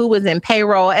fault. Who was in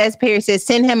payroll? S. Perry says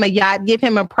send him a yacht, give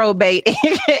him a probate,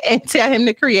 and tell him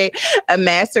to create a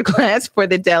masterclass for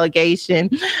the delegation.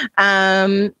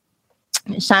 Chantel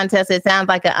says sounds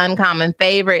like an uncommon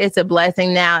favor. It's a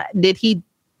blessing. Now, did he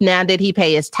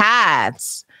pay his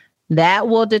tithes? That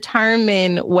will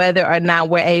determine whether or not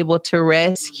we're able to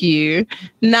rescue.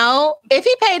 No, if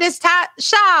he paid his tithe,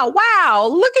 Shaw, wow,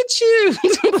 look at you.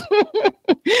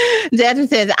 Jasmine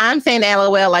says, I'm saying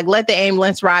LOL, like let the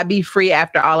ambulance ride be free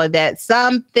after all of that.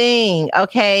 Something,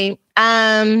 okay.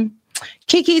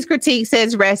 Kiki's critique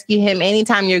says rescue him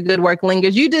anytime your good work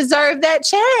lingers. You deserve that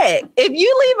check. If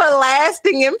you leave a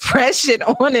lasting impression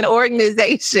on an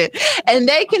organization and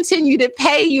they continue to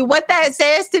pay you, what that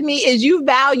says to me is you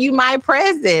value my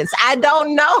presence. I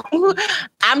don't know.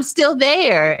 I'm still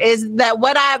there. Is that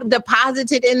what I've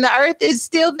deposited in the earth is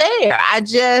still there? I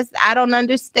don't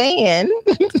understand.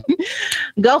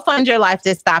 Go fund your life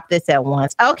to stop this at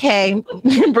once. Okay.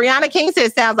 Brianna King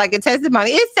says sounds like a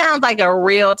testimony. It sounds like a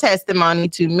real testimony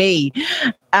to me.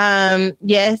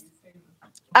 Yes.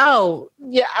 Oh,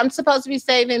 yeah, I'm supposed to be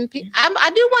saving people.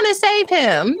 I do want to save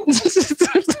him.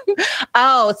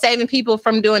 Oh, saving people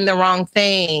from doing the wrong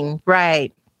thing.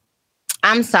 Right.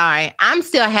 I'm sorry. I'm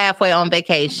still halfway on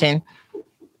vacation.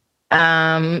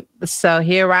 So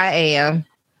here I am.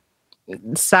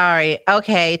 Sorry.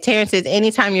 Okay. Terrence says,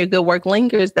 anytime your good work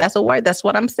lingers, that's a word. That's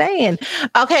what I'm saying.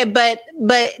 Okay. But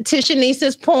to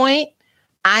Shanice's point,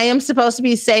 I am supposed to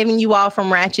be saving you all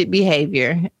from ratchet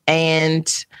behavior.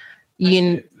 And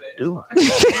you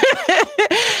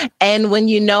And when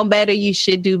you know better, you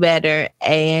should do better.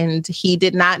 And he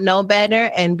did not know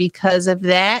better. And because of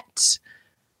that,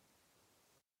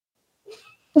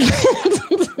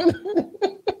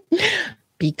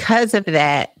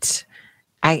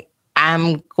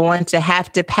 I'm going to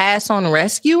have to pass on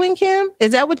rescuing him.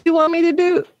 Is that what you want me to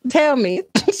do? Tell me.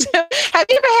 Have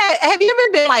you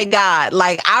ever been like, God,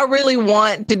 like, I really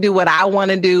want to do what I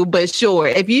want to do, but sure,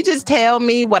 if you just tell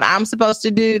me what I'm supposed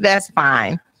to do, that's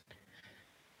fine.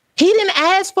 He didn't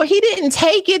ask for, he didn't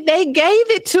take it. They gave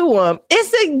it to him.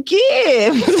 It's a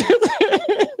gift.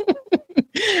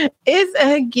 It's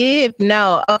a gift.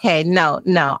 No. Okay. No,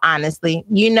 honestly,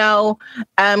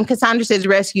 Cassandra says,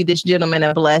 rescue this gentleman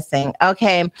a blessing.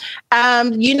 Okay.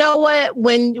 You know what?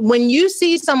 When you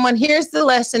see someone, here's the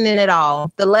lesson in it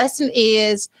all. The lesson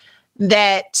is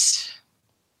that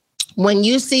when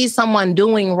you see someone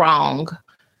doing wrong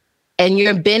and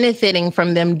you're benefiting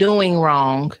from them doing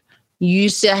wrong, you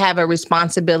still have a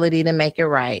responsibility to make it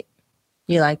right.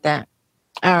 You like that?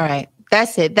 All right.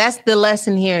 That's it. That's the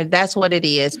lesson here. That's what it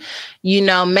is.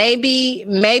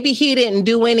 Maybe he didn't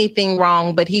do anything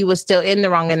wrong, but he was still in the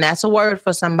wrong. And that's a word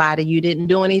for somebody. You didn't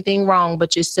do anything wrong,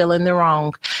 but you're still in the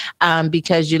wrong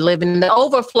because you're living in the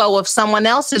overflow of someone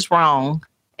else's wrong.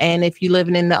 And if you're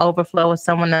living in the overflow of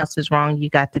someone else's wrong, you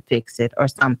got to fix it or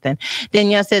something.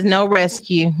 Danielle says, no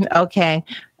rescue. Okay.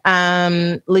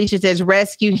 Leisha says,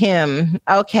 rescue him.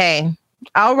 Okay.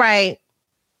 All right.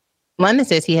 London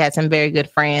says he had some very good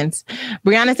friends.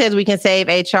 Brianna says we can save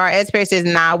HR. Esper says,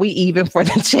 nah, we even for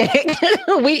the check.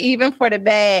 We even for the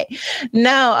bag.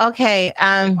 No, okay.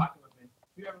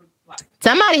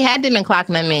 Somebody had them and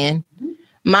clocking them in.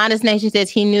 Modest Nation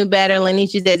says he knew better.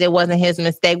 Lanisha says it wasn't his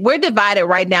mistake. We're divided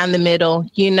right down the middle,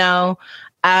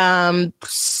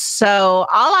 So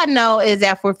all I know is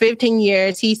that for 15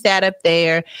 years, he sat up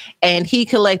there and he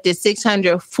collected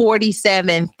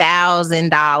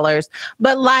 $647,000.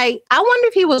 But I wonder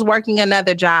if he was working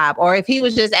another job or if he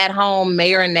was just at home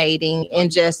marinating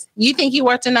and you think he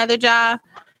worked another job?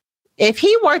 If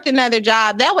he worked another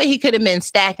job, that way he could have been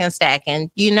stacking,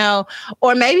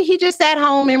 or maybe he just sat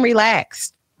home and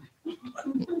relaxed.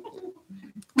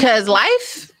 Because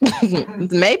life,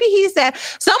 maybe he said,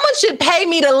 someone should pay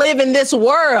me to live in this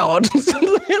world. Have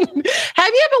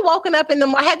you ever woken up in the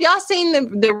morning? Have y'all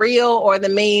seen the reel or the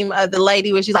meme of the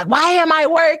lady where she's like, why am I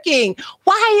working?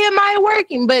 Why am I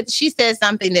working? But she says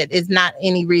something that is not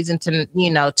any reason to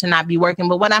not be working.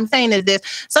 But what I'm saying is this,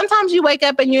 sometimes you wake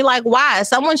up and you're like, why?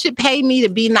 Someone should pay me to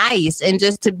be nice and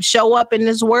just to show up in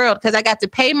this world because I got to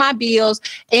pay my bills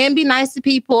and be nice to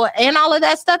people and all of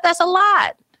that stuff. That's a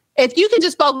lot. If you can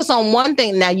just focus on one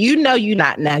thing, Shanice,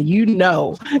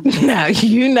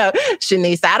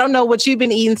 I don't know what you've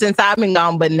been eating since I've been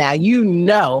gone, but now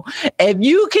if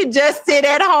you could just sit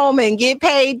at home and get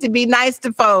paid to be nice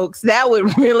to folks, that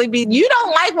would really be, you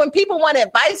don't like when people want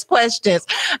advice questions.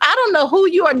 I don't know who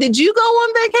you are. Did you go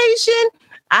on vacation?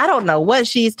 I don't know what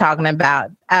she's talking about.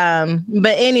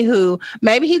 But anywho,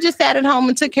 maybe he just sat at home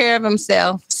and took care of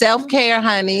himself. Self-care,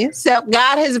 honey.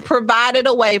 God has provided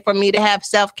a way for me to have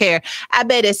self-care. I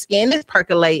bet his skin is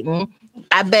percolating.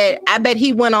 I bet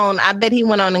he went on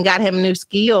and got him a new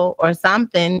skill or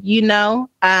something, He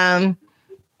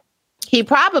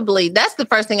probably, that's the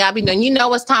first thing I'll be doing.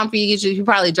 It's time for you. He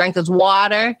probably drank his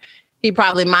water. He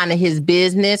probably minded his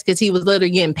business because he was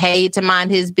literally getting paid to mind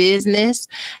his business.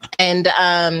 And,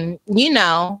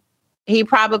 he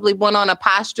probably went on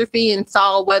Apostrophe and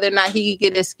saw whether or not he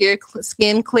could get his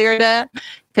skin cleared up.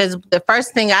 Because the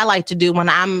first thing I like to do when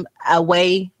I'm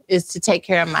away is to take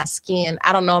care of my skin.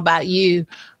 I don't know about you,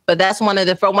 but that's one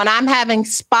of when I'm having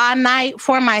spa night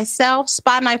for myself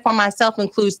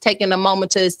includes taking a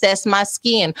moment to assess my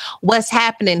skin. What's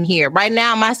happening here right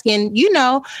now? My skin,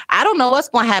 I don't know what's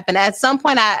going to happen. At some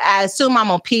point, I assume I'm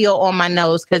going to peel on my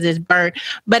nose because it's burnt.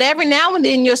 But every now and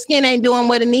then your skin ain't doing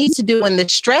what it needs to do. And the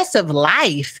stress of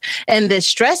life and the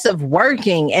stress of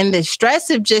working and the stress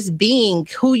of just being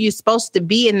who you're supposed to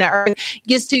be in the earth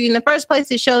gets to you. In the first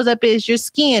place, it shows up is your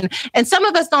skin. And some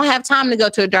of us don't have time to go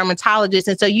to a dermatologist.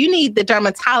 And so you need the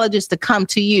dermatologist to come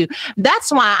to you.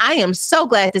 That's why I am so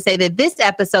glad to say that this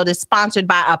episode is sponsored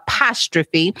by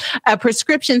Apostrophe, a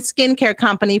prescription skincare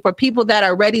company for people that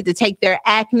are ready to take their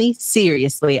acne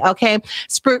seriously. Okay.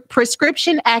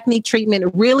 Prescription acne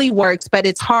treatment really works, but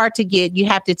it's hard to get. You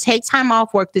have to take time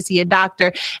off work to see a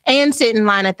doctor and sit in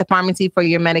line at the pharmacy for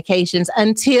your medications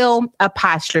until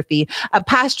Apostrophe.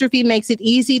 Apostrophe makes it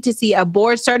easy to see a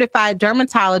board certified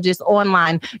dermatologist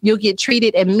online. You'll get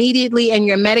treated immediately and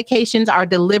your medications are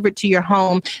delivered to your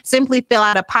home. Simply fill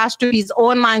out Apostrophe's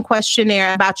online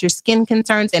questionnaire about your skin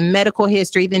concerns and medical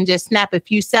history. Then just snap a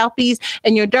few selfies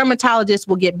and your dermatologist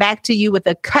will get back to you with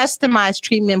a customized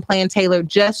treatment plan tailored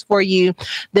just for you.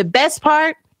 The best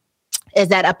part is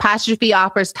that Apostrophe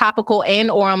offers topical and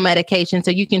oral medication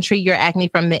so you can treat your acne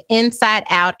from the inside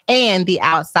out and the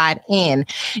outside in.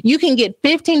 You can get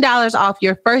 $15 off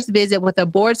your first visit with a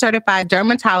board-certified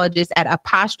dermatologist at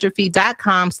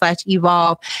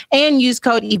apostrophe.com/evolve and use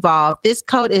code EVOLVE. This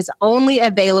code is only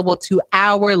available to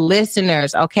our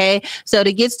listeners, okay? So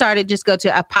to get started, just go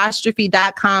to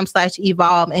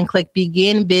apostrophe.com/evolve and click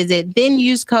begin visit, then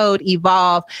use code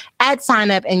EVOLVE at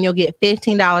sign up and you'll get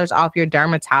 $15 off your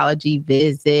dermatology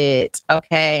visit.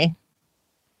 Okay.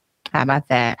 How about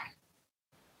that?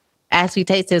 Ashley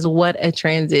Tate says, what a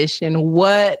transition.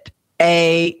 What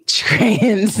a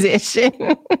transition.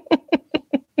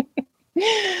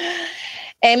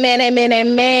 Amen, amen,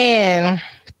 amen.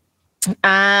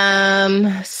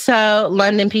 So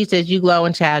London P says, you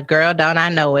glowing child. Girl, don't I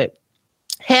know it.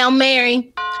 Hail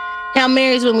Mary. Hail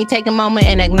Mary is when we take a moment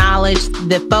and acknowledge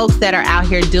the folks that are out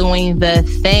here doing the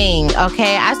thing.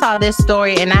 Okay, I saw this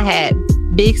story and I had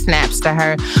big snaps to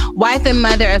her. Wife and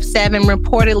mother of 7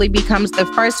 reportedly becomes the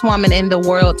first woman in the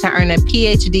world to earn a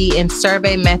PhD in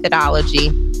survey methodology.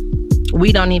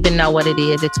 We don't even know what it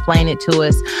is. Explain it to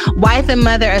us. Wife and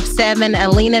mother of 7,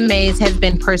 Alina Mays has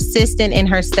been persistent in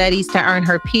her studies to earn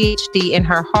her PhD, and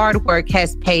her hard work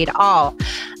has paid off.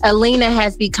 Alina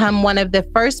has become one of the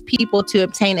first people to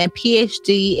obtain a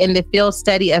PhD in the field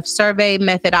study of survey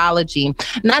methodology,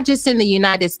 not just in the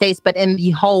United States, but in the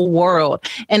whole world.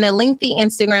 In a lengthy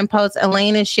Instagram post,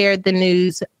 Alina shared the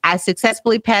news. I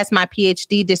successfully passed my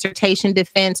PhD dissertation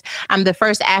defense. I'm the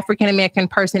first African-American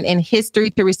person in history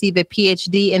to receive a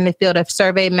PhD in the field of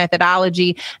survey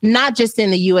methodology, not just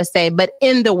in the USA, but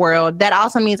in the world. That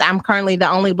also means I'm currently the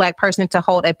only Black person to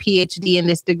hold a PhD in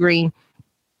this degree.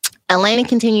 Elena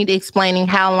continued explaining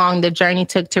how long the journey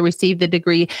took to receive the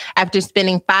degree after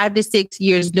spending 5 to 6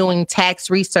 years doing tax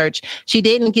research. She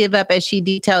didn't give up as she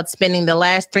detailed spending the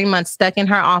last 3 months stuck in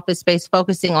her office space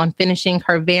focusing on finishing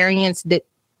her variance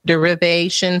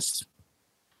derivations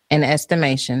and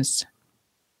estimations.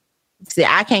 See,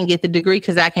 I can't get the degree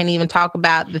because I can't even talk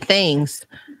about the things.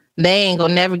 They ain't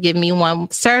gonna never give me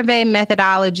one. Survey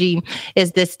methodology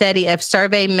is the study of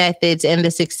survey methods and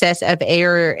the success of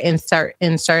error in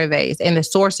surveys and the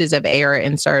sources of error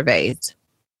in surveys.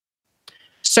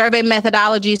 Survey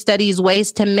methodology studies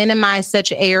ways to minimize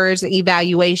such errors,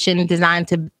 evaluation designed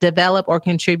to develop or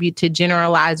contribute to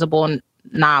generalizable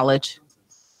knowledge.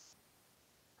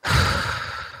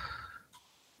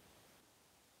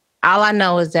 All I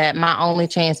know is that my only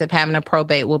chance of having a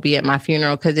probate will be at my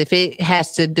funeral, because if it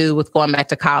has to do with going back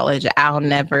to college, I'll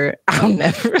never. You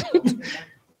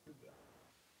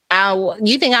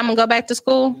think I'm gonna go back to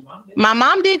school? My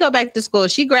mom did go back to school.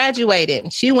 She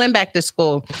graduated. She went back to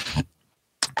school.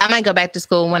 I might go back to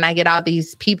school when I get all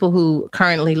these people who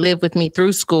currently live with me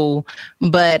through school.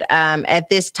 But at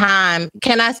this time,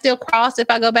 can I still cross if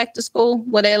I go back to school?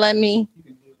 Will they let me?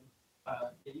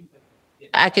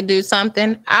 I could do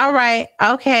something. All right.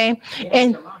 Okay.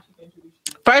 And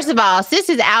first of all, sis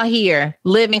is out here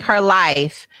living her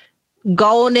life.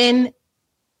 Golden,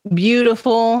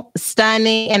 beautiful,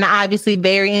 stunning, and obviously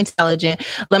very intelligent.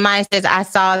 Lamaya says, I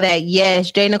saw that. Yes.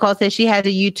 J. Nicole says she has a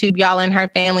YouTube. Y'all and her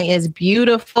family is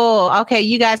beautiful. Okay.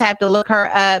 You guys have to look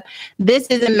her up. This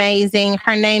is amazing.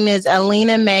 Her name is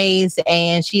Alina Mays,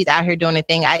 and she's out here doing a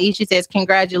thing. Aisha says,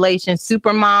 congratulations,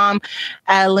 super mom.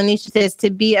 Lanisha says, to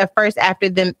be a first after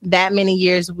that many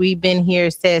years we've been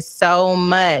here says so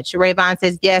much. Rayvon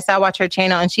says, yes, I watch her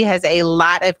channel and she has a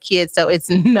lot of kids, so it's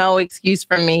no excuse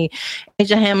for me.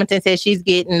 Asia Hamilton says she's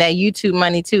getting that YouTube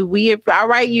money too. All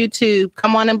right, YouTube,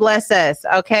 come on and bless us,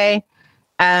 okay?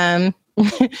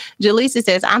 Jaleesa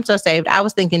says, I'm so saved. I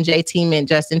was thinking JT meant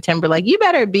Justin Timberlake. You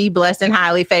better be blessed and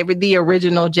highly favored, the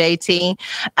original JT.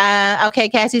 Okay,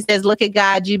 Cassie says, look at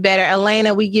God, you better.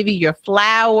 Elena, we give you your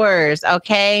flowers,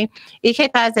 okay?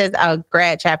 EK5 says, oh,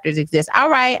 grad chapters exist. All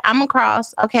right, I'm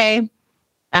across, okay?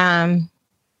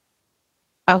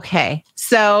 Okay,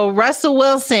 so Russell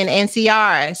Wilson and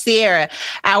Sierra,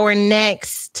 our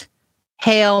next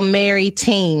Hail Mary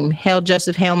team. Hail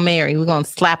Joseph, Hail Mary. We're going to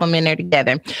slap them in there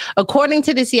together. According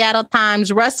to the Seattle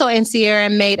Times, Russell and Sierra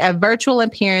made a virtual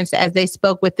appearance as they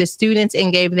spoke with the students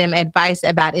and gave them advice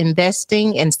about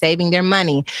investing and saving their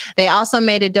money. They also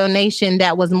made a donation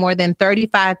that was more than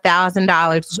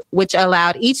 $35,000, which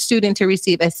allowed each student to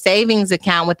receive a savings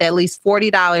account with at least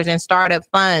 $40 in startup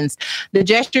funds. The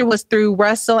gesture was through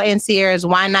Russell and Sierra's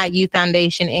Why Not You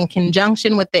Foundation in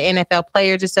conjunction with the NFL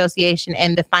Players Association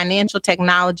and the financial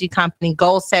technology company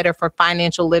Goal Setter for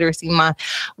Financial Literacy Month.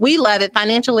 We love it.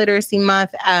 Financial Literacy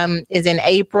Month is in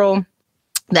April.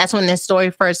 That's when this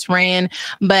story first ran.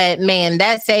 But man,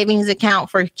 that savings account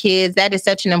for kids, that is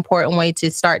such an important way to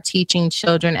start teaching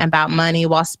children about money.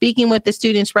 While speaking with the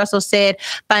students, Russell said,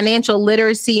 financial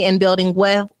literacy and building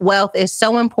wealth is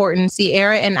so important.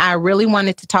 Sierra and I really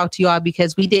wanted to talk to you all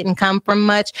because we didn't come from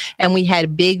much and we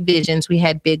had big visions. We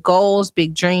had big goals,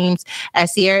 big dreams.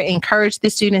 As Sierra encouraged the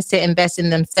students to invest in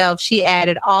themselves, she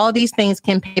added, all these things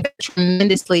can pay back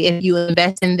tremendously if you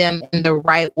invest in them in the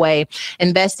right way.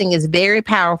 Investing is very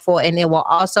powerful, and it will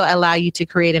also allow you to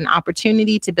create an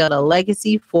opportunity to build a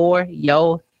legacy for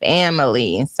your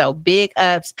family. So big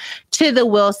ups to the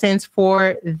Wilsons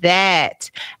for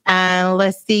that.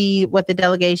 Let's see what the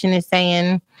delegation is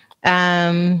saying.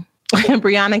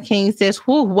 Brianna King says,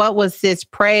 what was this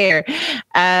prayer?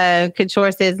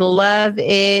 Couture says, love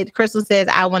it. Crystal says,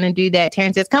 I want to do that.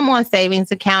 Terrence says, come on,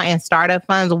 savings account and startup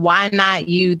funds. Why not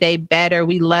you? They better.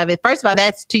 We love it. First of all,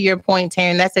 that's to your point,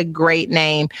 Terrence. That's a great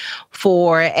name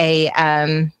for a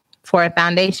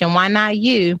foundation. Why not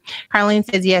you? Carlene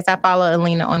says, yes, I follow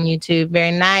Alina on YouTube.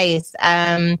 Very nice.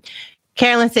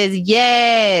 Carolyn says,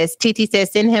 yes. TT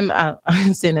says, send him a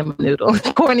noodle.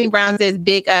 Courtney Brown says,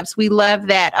 big ups. We love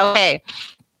that. Okay.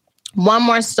 One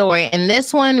more story. And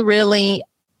this one really,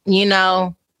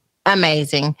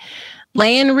 amazing.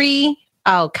 Landry,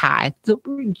 Kai,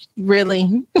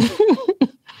 really?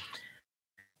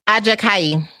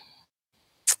 Ajakai.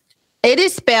 It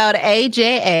is spelled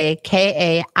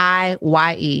Ajakaiye.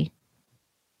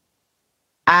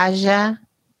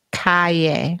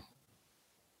 Ajakai.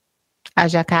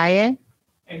 Ajakai.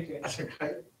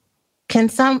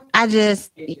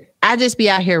 I just be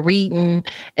out here reading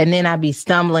and then I be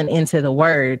stumbling into the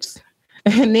words.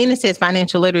 Nina says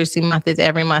Financial Literacy Month is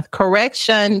every month.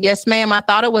 Correction. Yes, ma'am. I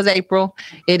thought it was April.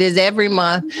 It is every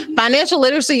month. Financial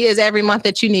literacy is every month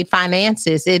that you need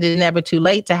finances. It is never too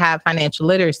late to have financial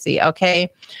literacy. Okay.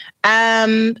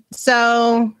 Shannon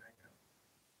says,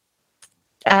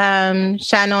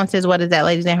 what is that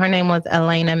lady's name? Her name was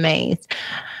Elena Mays.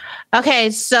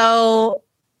 Okay, so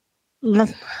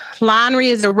Lanry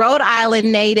is a Rhode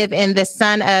Island native and the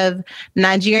son of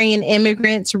Nigerian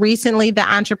immigrants. Recently, the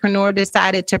entrepreneur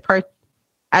decided to purchase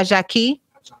Ajaki.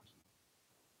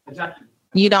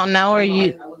 You don't know, or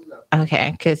you?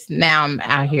 Okay, because now I'm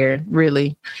out here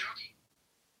really.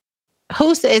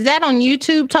 Is that on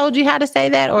YouTube? Told you how to say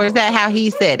that, or is that how he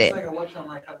said it?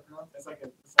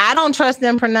 I don't trust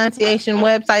them pronunciation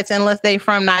websites unless they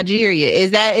from Nigeria. Is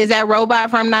that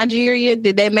robot from Nigeria?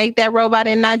 Did they make that robot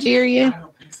in Nigeria?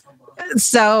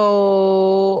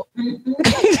 So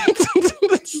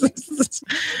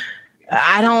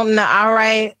I don't know. All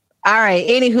right.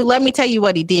 Anywho, let me tell you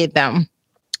what he did though.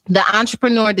 The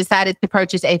entrepreneur decided to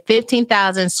purchase a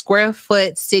 15,000 square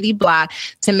foot city block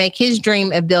to make his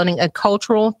dream of building a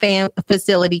cultural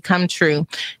facility come true.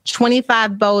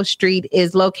 25 Bow Street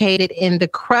is located in the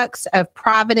crux of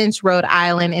Providence, Rhode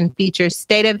Island, and features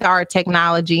state-of-the-art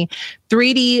technology,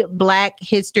 3D Black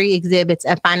history exhibits,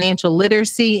 a financial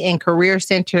literacy and career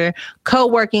center,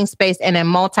 co-working space, and a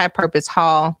multi-purpose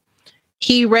hall.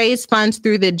 He raised funds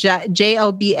through the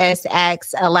JOBS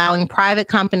Acts, allowing private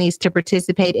companies to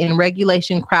participate in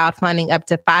regulation crowdfunding up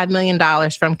to $5 million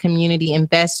from community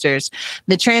investors.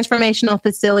 The transformational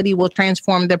facility will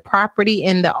transform the property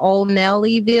in the O'Neill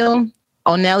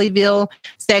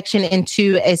section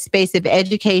into a space of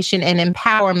education and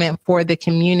empowerment for the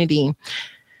community.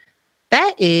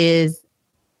 That is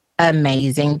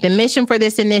amazing. The mission for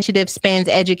this initiative spans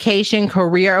education,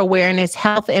 career awareness,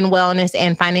 health and wellness,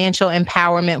 and financial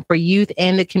empowerment for youth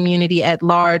and the community at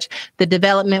large. The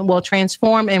development will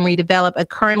transform and redevelop a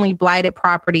currently blighted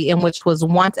property in which was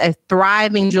once a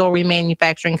thriving jewelry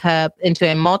manufacturing hub into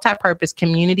a multi-purpose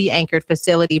community-anchored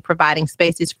facility providing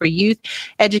spaces for youth,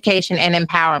 education, and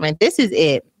empowerment. This is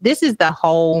it. This is the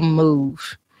whole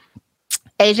move.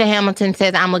 Asia Hamilton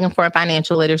says, I'm looking for a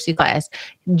financial literacy class.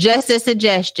 Just a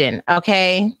suggestion,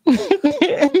 okay?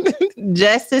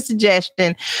 just a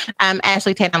suggestion.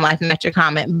 Ashley Tate, I'm laughing at your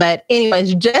comment. But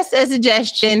anyways, just a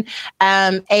suggestion,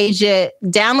 Asia,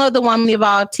 download the Woman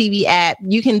Evolve TV app.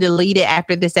 You can delete it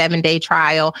after the 7-day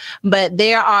trial. But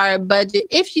there are budget,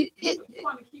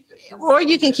 or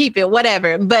you can keep it,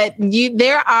 whatever. But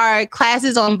there are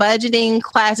classes on budgeting,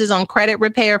 classes on credit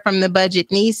repair from the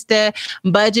Budgetnista,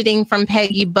 budgeting from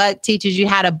Peggy Buck teaches you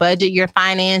how to budget your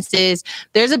finances.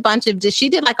 There's a bunch of, she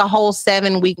did like a whole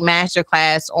 7-week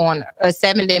masterclass on a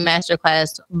 7-day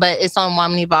masterclass, but it's on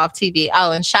Woman Evolve TV.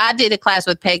 Oh, and Sha did a class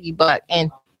with Peggy Buck,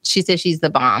 and she said she's the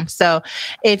bomb. So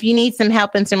if you need some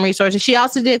help and some resources, she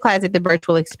also did a class at the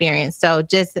Virtual Experience. So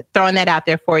just throwing that out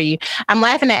there for you. I'm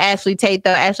laughing at Ashley Tate,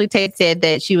 though. Ashley Tate said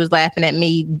that she was laughing at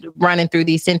me running through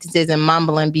these sentences and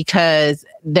mumbling because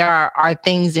there are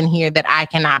things in here that I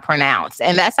cannot pronounce.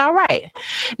 And that's all right.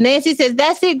 Nancy says,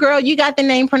 that's it, girl. You got the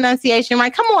name pronunciation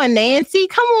right. Come on, Nancy.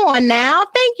 Come on now.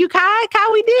 Thank you, Kai. Kai,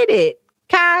 we did it.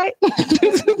 Kai,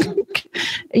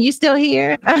 are you still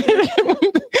here?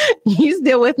 You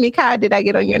still with me, Kai? Did I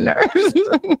get on your nerves?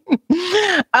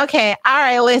 Okay. All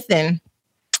right. Listen.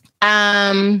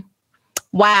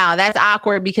 Wow, that's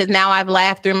awkward because now I've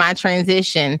laughed through my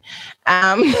transition.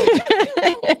 And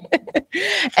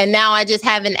now I just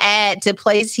have an ad to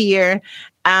place here.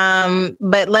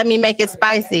 But let me make it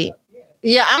spicy.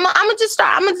 Yeah, I'm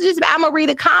gonna read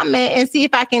a comment and see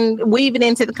if I can weave it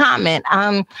into the comment.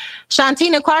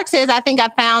 Shantina Clark says, I think I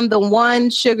found the one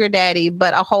sugar daddy,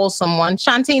 but a wholesome one.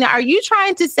 Shantina, are you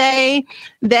trying to say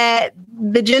that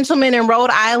the gentleman in Rhode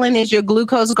Island is your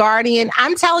glucose guardian?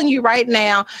 I'm telling you right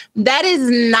now, that is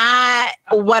not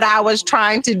what I was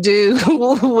trying to do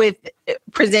with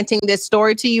presenting this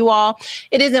story to you all.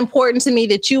 It is important to me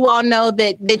that you all know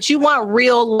that you want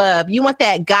real love. You want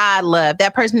that God love,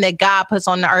 that person that God puts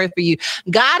on the earth for you.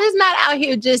 God is not out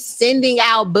here just sending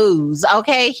out booze.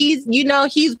 Okay. He's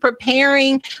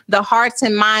preparing the hearts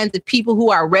and minds of people who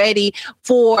are ready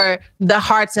for the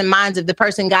hearts and minds of the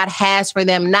person God has for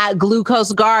them, not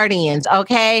glucose guardians.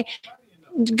 Okay.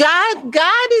 God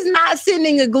is not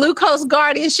sending a glucose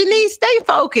guardian. Shanice, stay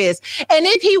focused. And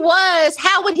if he was,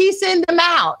 how would he send them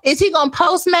out? Is he going to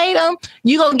Postmate them?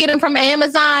 You going to get them from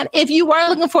Amazon? If you were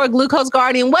looking for a glucose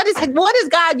guardian, what is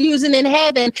God using in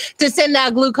heaven to send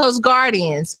out glucose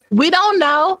guardians? We don't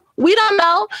know. We don't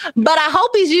know, but I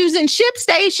hope he's using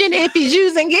ShipStation if he's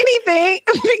using anything,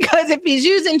 because if he's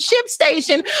using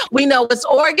ShipStation, we know it's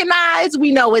organized,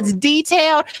 we know it's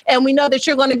detailed, and we know that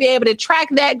you're going to be able to track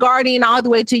that guardian all the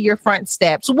way to your front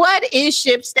steps. What is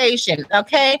ShipStation?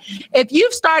 Okay. If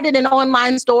you've started an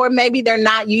online store, maybe they're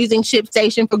not using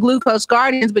ShipStation for glucose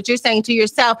guardians, but you're saying to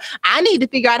yourself, I need to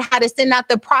figure out how to send out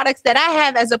the products that I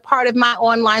have as a part of my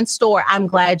online store. I'm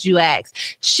glad you asked.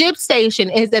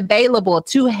 ShipStation is available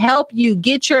to help you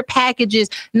get your packages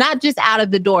not just out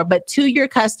of the door, but to your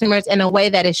customers in a way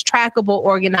that is trackable,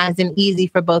 organized, and easy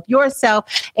for both yourself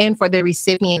and for the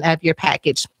recipient of your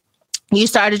package. You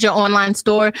started your online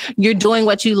store. You're doing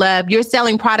what you love. You're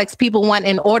selling products people want,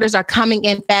 and orders are coming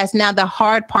in fast. Now, the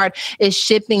hard part is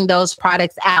shipping those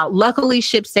products out. Luckily,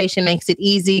 ShipStation makes it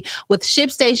easy. With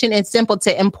ShipStation, it's simple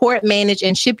to import, manage,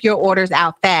 and ship your orders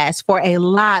out fast for a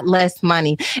lot less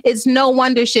money. It's no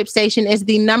wonder ShipStation is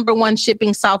the #1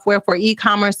 shipping software for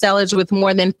e-commerce sellers with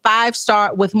more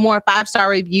 5-star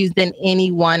reviews than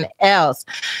anyone else.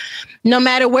 No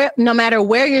matter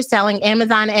where you're selling,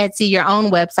 Amazon, Etsy, your own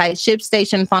website,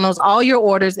 ShipStation funnels all your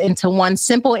orders into one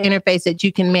simple interface that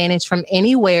you can manage from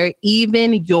anywhere,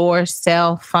 even your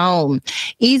cell phone.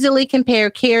 Easily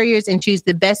compare carriers and choose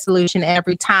the best solution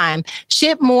every time.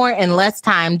 Ship more in less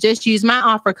time. Just use my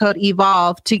offer code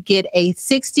EVOLVE to get a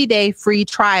 60-day free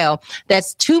trial.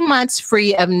 That's 2 months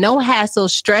free of no hassle,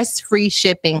 stress-free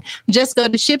shipping. Just go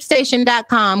to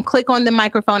ShipStation.com, click on the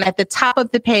microphone at the top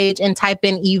of the page, and type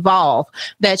in EVOLVE.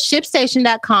 That's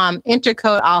ShipStation.com, enter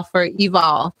code offer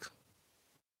EVOLVE.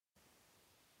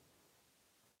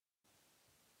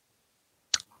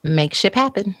 Make ship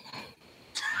happen.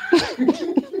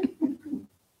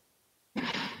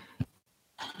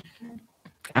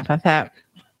 How about that?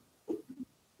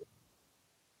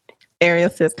 Ariel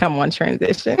says, come on,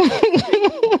 transition.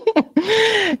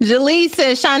 Jalee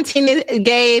says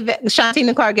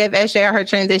Shantina Clark gave SJR her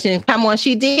transition. Come on,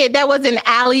 she did. That was an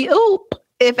alley-oop,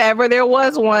 if ever there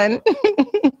was one.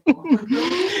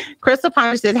 Crystal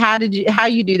Palmer says, how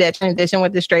you do that transition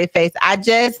with the straight face? I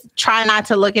just try not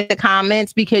to look at the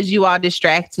comments because you all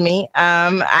distract me.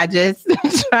 I just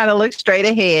try to look straight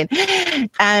ahead.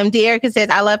 De'Erica says,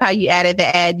 I love how you added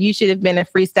the ad. You should have been a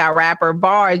freestyle rapper.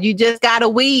 Bars, you just gotta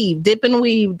weave, dip and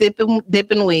weave, dip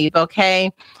and weave.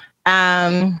 Okay.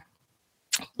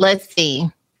 Let's see.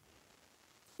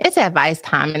 It's advice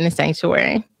time in the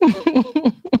sanctuary.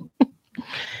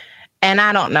 And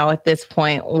I don't know at this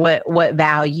point what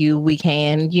value we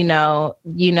can, but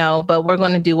we're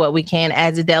going to do what we can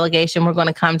as a delegation. We're going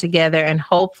to come together and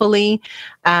hopefully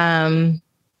they'll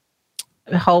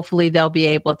be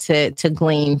able to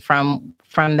glean from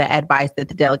the advice that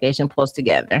the delegation pulls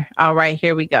together. All right,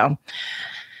 here we go.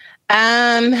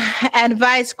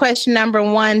 Advice question number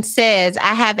 1 says,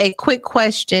 I have a quick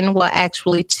question. Well,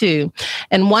 actually 2.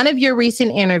 In one of your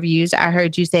recent interviews, I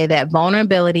heard you say that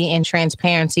vulnerability and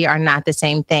transparency are not the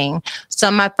same thing.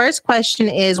 So my first question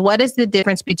is, what is the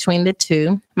difference between the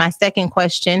two? My second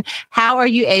question, how are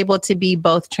you able to be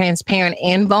both transparent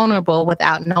and vulnerable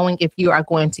without knowing if you are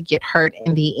going to get hurt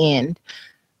in the end?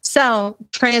 So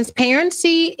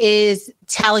transparency is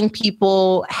telling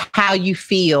people how you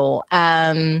feel.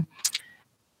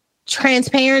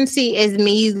 Transparency is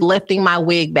me lifting my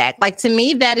wig back. Like, to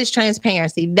me, that is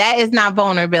transparency. That is not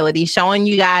vulnerability. Showing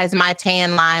you guys my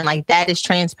tan line, like, that is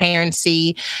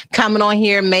transparency. Coming on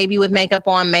here, maybe with makeup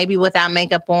on, maybe without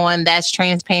makeup on, that's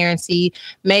transparency.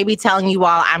 Maybe telling you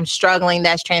all I'm struggling,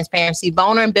 that's transparency.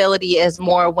 Vulnerability is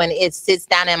more when it sits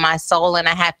down in my soul and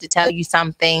I have to tell you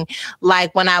something.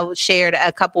 Like when I shared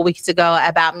a couple weeks ago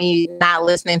about me not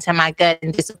listening to my gut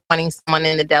and disappointing someone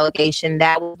in the delegation,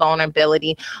 that was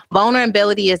vulnerability.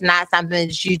 Vulnerability is not something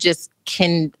that you just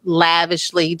can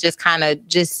lavishly just kind of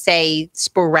just say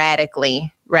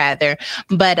sporadically, rather.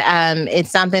 But it's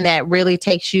something that really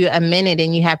takes you a minute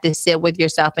and you have to sit with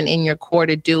yourself and in your core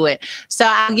to do it. So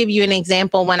I'll give you an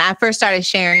example. When I first started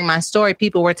sharing my story,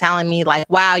 people were telling me like,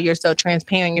 wow, you're so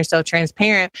transparent. You're so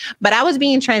transparent. But I was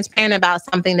being transparent about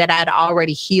something that I'd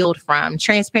already healed from.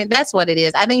 Transparent. That's what it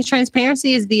is. I think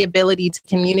transparency is the ability to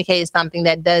communicate something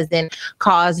that doesn't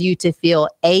cause you to feel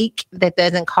ache, that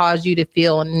doesn't cause you to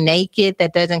feel naked,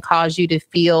 that doesn't cause you to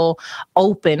feel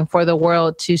open for the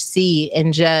world to see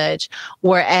and judge.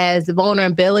 Whereas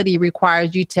vulnerability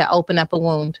requires you to open up a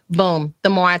wound. Boom. The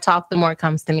more I talk, the more it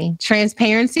comes to me.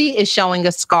 Transparency is showing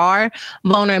a scar.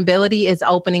 Vulnerability is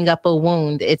opening up a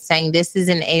wound. It's saying this is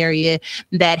an area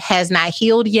that has not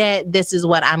healed yet. This is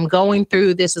what I'm going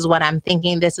through. This is what I'm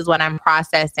thinking. This is what I'm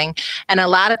processing. And a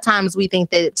lot of times we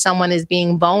think that someone is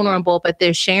being vulnerable, but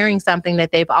they're sharing something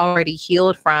that they've already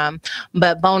healed from.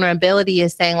 But vulnerability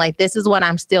is saying like, this is what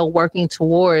I'm still working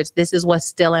towards. This is what's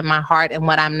still in my heart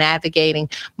and what I'm navigating,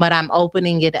 but I'm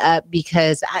opening it up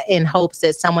because in hopes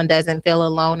that someone doesn't feel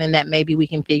alone and that maybe we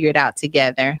can figure it out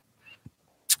together.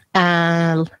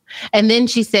 And then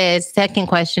she says, second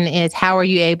question is, how are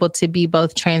you able to be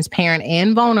both transparent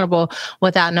and vulnerable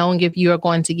without knowing if you are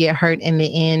going to get hurt in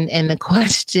the end? And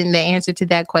the answer to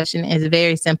that question is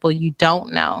very simple. You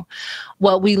don't know.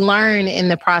 What we learn in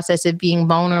the process of being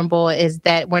vulnerable is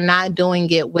that we're not doing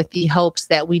it with the hopes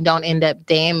that we don't end up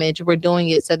damaged. We're doing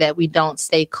it so that we don't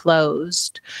stay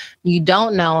closed. You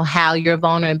don't know how your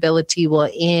vulnerability will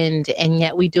end, and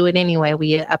yet we do it anyway.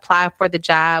 We apply for the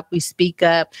job, we speak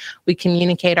up, we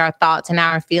communicate our thoughts and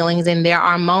our feelings, and there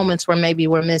are moments where maybe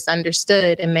we're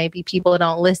misunderstood and maybe people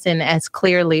don't listen as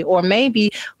clearly, or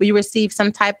maybe we receive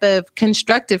some type of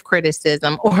constructive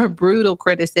criticism or brutal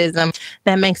criticism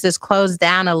that makes us close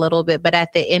down a little bit. But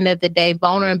at the end of the day,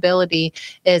 vulnerability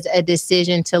is a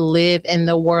decision to live in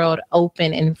the world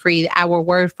open and free. Our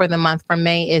word for the month for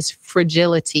May is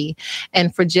fragility.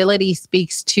 And fragility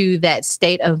speaks to that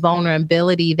state of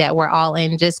vulnerability that we're all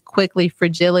in. Just quickly,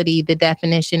 fragility, the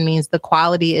definition means the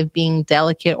quality of being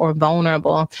delicate or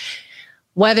vulnerable.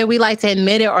 Whether we like to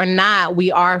admit it or not,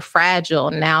 we are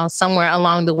fragile. Now, somewhere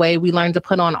along the way, we learn to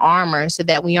put on armor so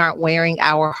that we aren't wearing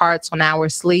our hearts on our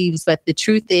sleeves. But the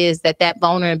truth is that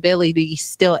vulnerability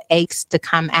still aches to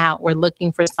come out. We're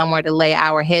looking for somewhere to lay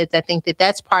our heads. I think that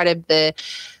that's part of the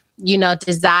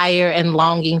desire and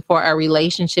longing for a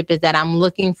relationship, is that I'm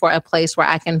looking for a place where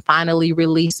I can finally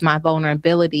release my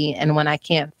vulnerability. And when I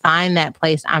can't find that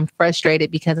place, I'm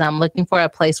frustrated because I'm looking for a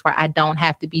place where I don't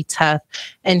have to be tough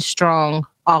and strong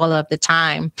all of the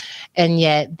time. And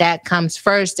yet that comes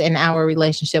first in our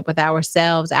relationship with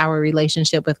ourselves, our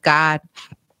relationship with God.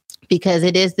 Because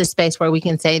it is the space where we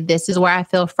can say, this is where I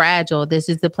feel fragile. This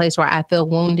is the place where I feel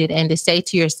wounded. And to say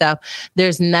to yourself,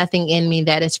 there's nothing in me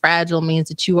that is fragile, means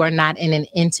that you are not in an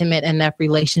intimate enough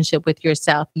relationship with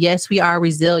yourself. Yes, we are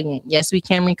resilient. Yes, we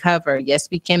can recover. Yes,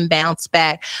 we can bounce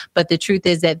back. But the truth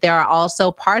is that there are also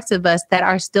parts of us that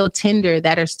are still tender,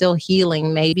 that are still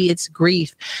healing. Maybe it's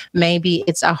grief. Maybe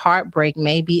it's a heartbreak.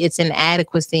 Maybe it's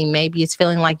inadequacy. Maybe it's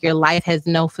feeling like your life has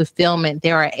no fulfillment.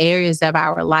 There are areas of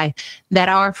our life that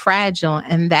are fragile. fragile,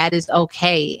 and that is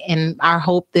okay. And our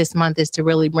hope this month is to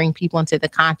really bring people into the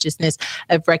consciousness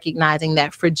of recognizing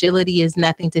that fragility is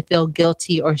nothing to feel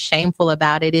guilty or shameful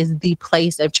about. It is the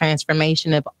place of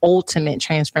transformation, of ultimate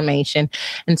transformation.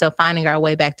 And so finding our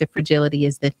way back to fragility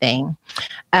is the thing.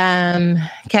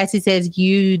 Cassie says,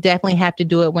 you definitely have to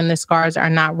do it when the scars are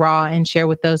not raw, and share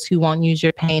with those who won't use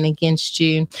your pain against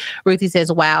you. Ruthie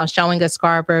says, wow, showing a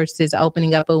scar versus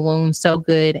opening up a wound, so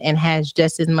good and has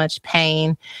just as much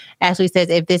pain. Ashley says,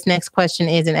 if this next question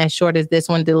isn't as short as this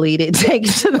one, delete it. Take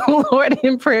it to the Lord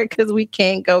in prayer because we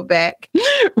can't go back.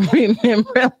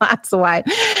 Remember Lot's wife.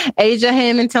 Asia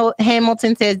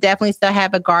Hamilton says, definitely still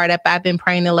have a guard up. I've been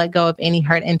praying to let go of any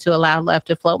hurt and to allow love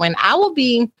to flow. When I will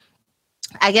be,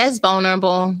 I guess,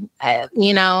 vulnerable, So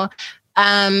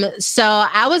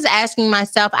I was asking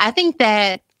myself, I think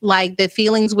that like the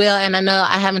feelings wheel, and I know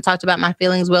I haven't talked about my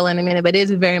feelings wheel in a minute, but it is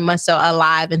very much so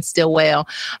alive and still well.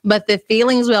 But the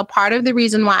feelings wheel, part of the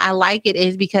reason why I like it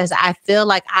is because I feel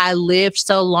like I lived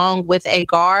so long with a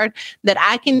guard that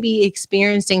I can be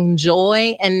experiencing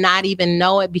joy and not even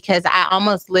know it, because I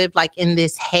almost lived like in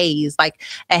this haze, like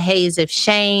a haze of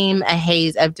shame, a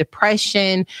haze of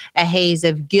depression, a haze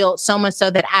of guilt, so much so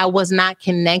that I was not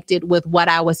connected with what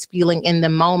I was feeling in the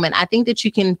moment. I think that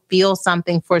you can feel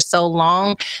something for so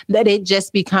long that it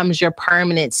just becomes your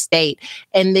permanent state.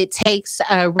 And it takes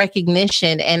a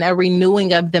recognition and a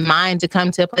renewing of the mind to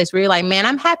come to a place where you're like, man,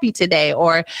 I'm happy today,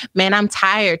 or man, I'm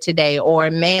tired today,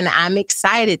 or man, I'm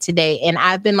excited today. And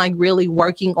I've been like really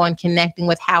working on connecting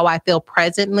with how I feel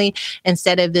presently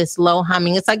instead of this low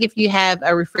humming. It's like if you have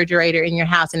a refrigerator in your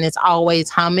house and it's always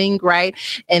humming, right?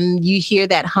 And you hear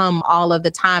that hum all of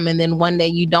the time. And then one day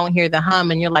you don't hear the hum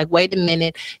and you're like, wait a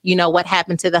minute, what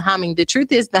happened to the humming? The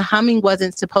truth is the humming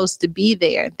wasn't supposed to be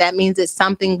there. That means that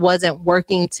something wasn't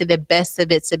working to the best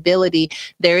of its ability.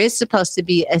 There is supposed to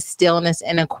be a stillness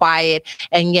and a quiet,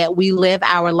 and yet we live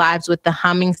our lives with the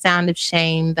humming sound of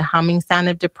shame, the humming sound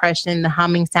of depression, the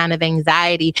humming sound of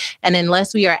anxiety. And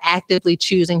unless we are actively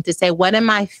choosing to say, what am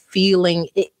I feeling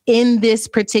in this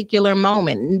particular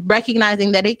moment,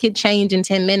 recognizing that it could change in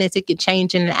 10 minutes, it could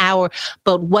change in an hour,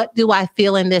 but what do I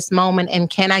feel in this moment? And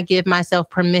can I give myself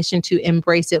permission to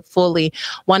embrace it fully?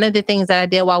 One of the things that I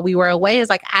did while we were away is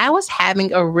like, I was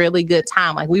having a really good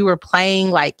time. Like we were playing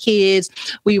like kids,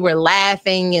 we were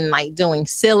laughing and like doing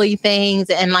silly things.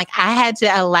 And like, I had to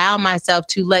allow myself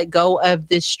to let go of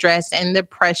the stress and the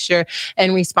pressure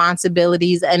and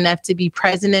responsibilities enough to be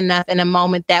present enough in a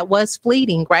moment that was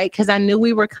fleeting, right? Because I knew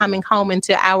we were coming home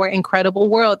into our incredible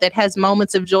world that has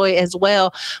moments of joy as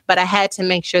well. But I had to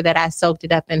make sure that I soaked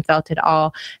it up and felt it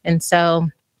all. And so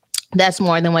that's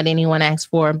more than what anyone asked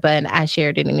for, but I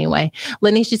shared it anyway.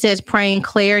 Lanisha says, praying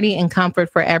clarity and comfort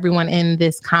for everyone in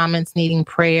this comments needing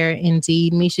prayer.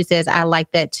 Indeed. Misha says, I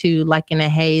like that too, like in a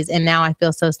haze. And now I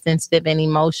feel so sensitive and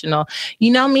emotional.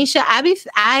 Misha,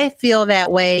 I feel that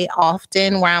way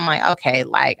often where I'm like, okay,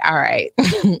 like, all right,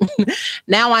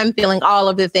 now I'm feeling all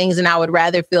of the things and I would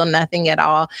rather feel nothing at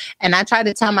all. And I try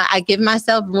to I give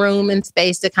myself room and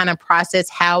space to kind of process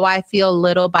how I feel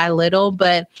little by little,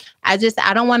 but I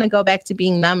don't want to go back to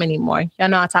being numb anymore. Y'all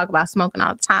know I talk about smoking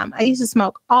all the time. I used to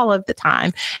smoke all of the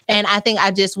time. And I think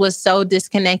I just was so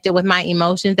disconnected with my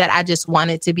emotions that I just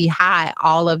wanted to be high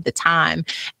all of the time.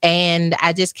 And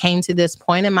I just came to this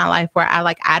point in my life where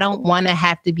I don't want to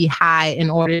have to be high in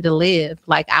order to live.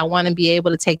 Like I want to be able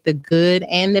to take the good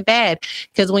and the bad.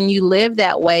 Because when you live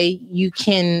that way,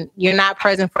 you're not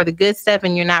present for the good stuff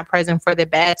and you're not present for the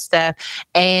bad stuff.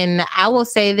 And I will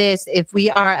say this, if we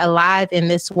are alive in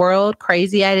this world,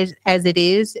 crazy as it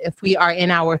is, if we are in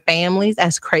our families,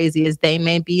 as crazy as they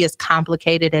may be, as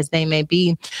complicated as they may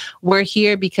be, we're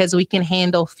here because we can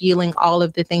handle feeling all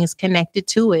of the things connected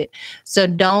to it. So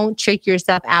don't trick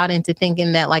yourself out into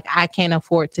thinking that like, I can't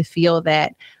afford to feel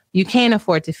that. You can't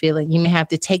afford to feel it. You may have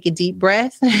to take a deep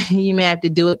breath. You may have to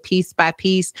do it piece by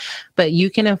piece, but you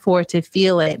can afford to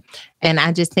feel it. And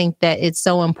I just think that it's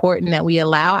so important that we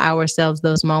allow ourselves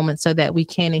those moments so that we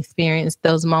can experience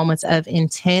those moments of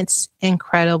intense,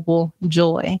 incredible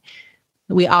joy.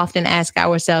 We often ask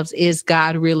ourselves, is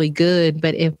God really good?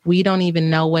 But if we don't even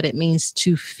know what it means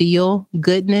to feel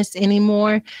goodness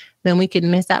anymore, then we could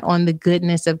miss out on the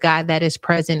goodness of God that is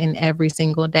present in every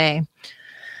single day.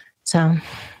 So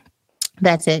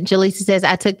that's it. Jaleesa says,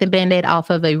 I took the Band-Aid off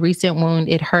of a recent wound.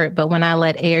 It hurt, but when I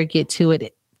let air get to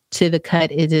the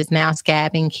cut, it is now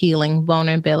scabbing, healing,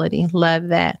 vulnerability. Love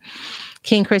that.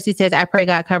 King Christy says, I pray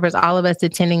God covers all of us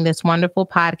attending this wonderful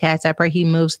podcast. I pray he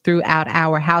moves throughout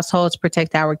our households,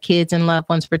 protect our kids and loved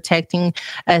ones, protecting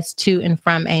us to and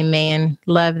from a man.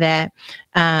 Love that.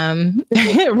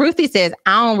 Ruthie says,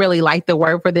 I don't really like the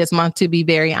word for this month, to be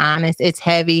very honest. It's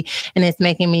heavy and it's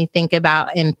making me think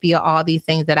about and feel all these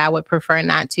things that I would prefer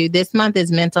not to. This month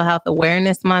is Mental Health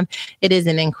Awareness Month. It is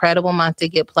an incredible month to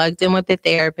get plugged in with the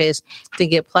therapist, to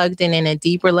get plugged in a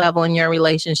deeper level in your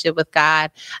relationship with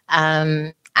God.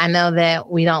 I know that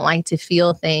we don't like to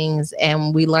feel things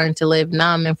and we learn to live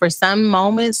numb. And for some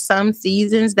moments, some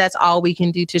seasons, that's all we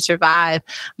can do to survive.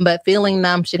 But feeling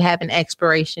numb should have an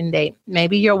expiration date.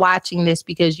 Maybe you're watching this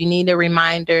because you need a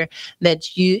reminder that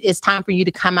it's time for you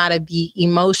to come out of the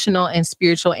emotional and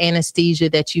spiritual anesthesia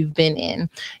that you've been in.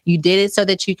 You did it so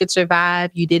that you could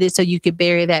survive. You did it so you could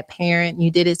bury that parent.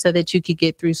 You did it so that you could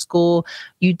get through school.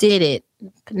 You did it.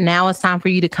 Now it's time for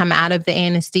you to come out of the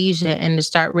anesthesia and to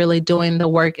start really doing the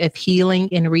work of healing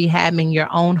and rehabbing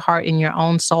your own heart and your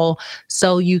own soul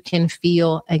so you can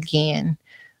feel again.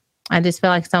 I just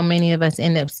feel like so many of us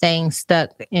end up staying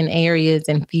stuck in areas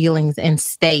and feelings and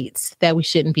states that we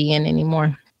shouldn't be in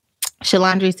anymore.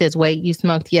 Shalandri says, wait, you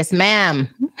smoked? Yes, ma'am.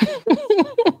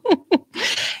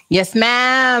 Yes,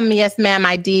 ma'am. Yes, ma'am.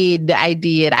 I did.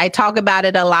 I talk about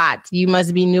it a lot. You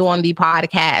must be new on the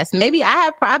podcast. Maybe I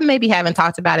maybe haven't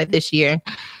talked about it this year.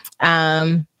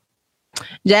 Jasmine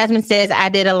says, I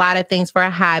did a lot of things for a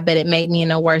high, but it made me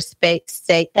in a worse state.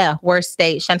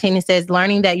 Shantina says,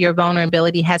 learning that your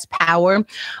vulnerability has power.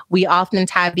 We often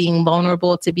tie being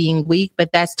vulnerable to being weak,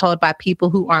 but that's told by people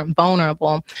who aren't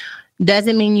vulnerable.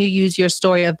 Doesn't mean you use your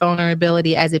story of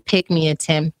vulnerability as a pick-me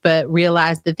attempt, but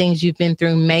realize the things you've been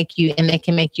through make you, and they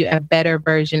can make you a better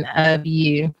version of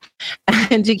you.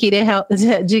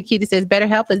 Jaquita says, better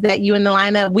help. Is that you in the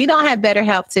lineup? We don't have better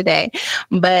help today,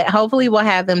 but hopefully we'll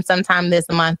have them sometime this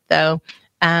month, though.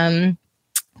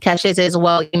 Kasha says,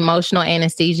 well, emotional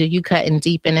anesthesia, you cutting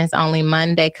deep and it's only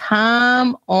Monday.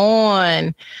 Come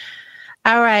on.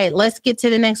 All right, let's get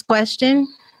to the next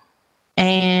question.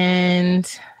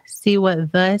 And see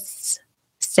what thus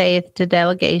saith to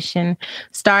delegation.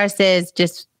 Star says,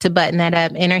 just to button that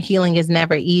up, inner healing is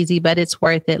never easy, but it's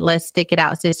worth it. Let's stick it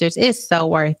out, sisters. It's so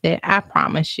worth it. I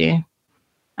promise you.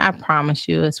 I promise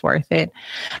you it's worth it.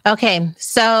 Okay,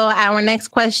 so our next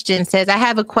question says, I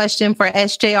have a question for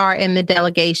SJR in the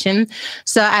delegation.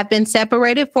 So I've been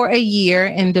separated for a year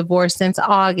and divorced since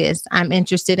August. I'm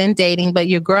interested in dating, but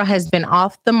your girl has been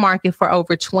off the market for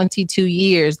over 22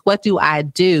 years. What do I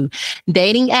do?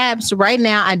 Dating apps. Right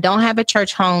now, I don't have a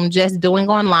church home, just doing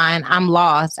online. I'm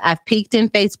lost. I've peeked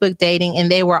in Facebook dating and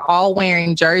they were all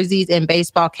wearing jerseys and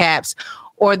baseball caps,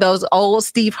 or those old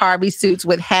Steve Harvey suits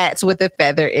with hats with a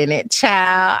feather in it.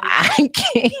 Child, I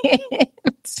can't.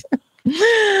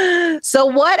 So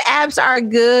what apps are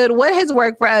good? What has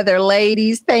worked for other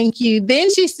ladies? Thank you.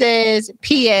 Then she says,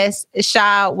 P.S.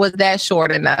 Sha, was that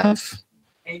short enough?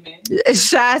 Amen.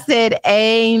 Sha said,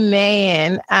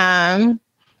 amen.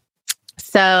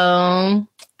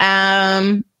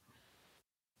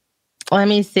 Let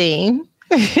me see.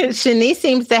 Shanice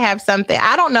seems to have something.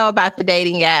 I don't know about the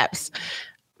dating apps.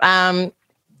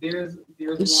 There's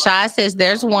Sha says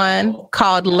there's one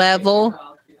called Level.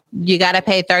 You got to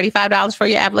pay $35 for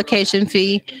your application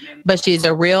fee, but she's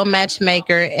a real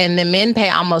matchmaker, and the men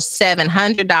pay almost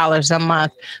 $700 a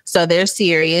month. So they're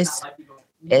serious.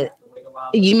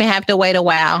 You may have to wait a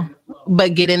while,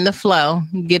 but get in the flow.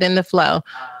 Get in the flow.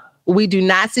 We do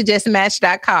not suggest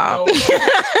Match.com.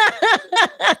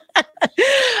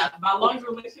 My longest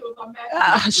relationship was on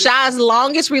Match. Sha's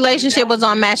longest relationship was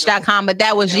on Match.com, but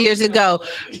that was years ago.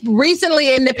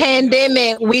 Recently in the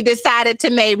pandemic, we decided to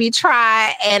maybe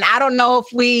try, and I don't know if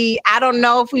we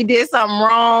did something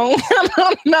wrong.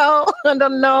 I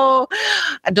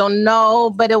don't know,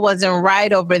 but it wasn't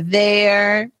right over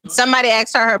there. Somebody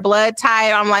asked her blood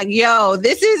type. I'm like, yo,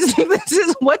 this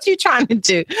is what you trying to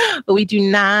do. But we do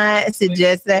not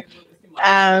suggest that.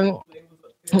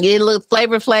 It looked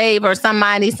Flavor Flav or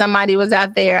somebody was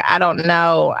out there. I don't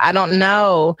know.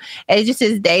 It just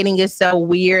says dating is so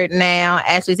weird now.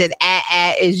 Ashley says,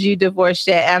 is you divorced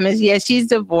yet? Yeah, she's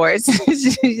divorced.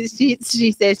 she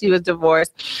said she was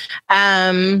divorced.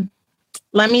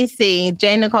 Let me see.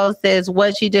 Jane Nicole says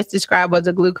what she just described was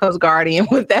a glucose guardian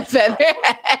with that feather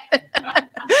hat.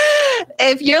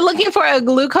 If you're looking for a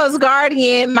glucose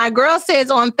guardian, my girl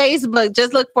says on Facebook,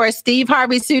 just look for a Steve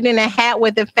Harvey suit and a hat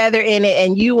with a feather in it,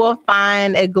 and you will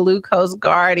find a glucose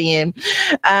guardian.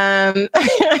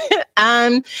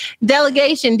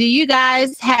 Delegation, do you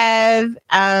guys have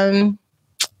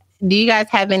Do you guys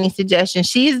have any suggestions?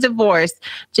 She's divorced.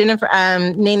 Jennifer,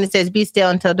 Nina says, be still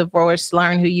until divorce,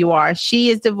 learn who you are. She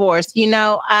is divorced.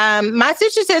 My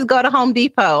sister says, go to Home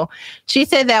Depot. She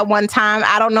said that one time.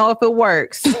 I don't know if it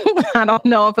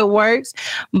works.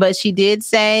 But she did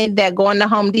say that going to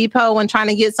Home Depot and trying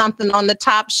to get something on the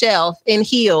top shelf in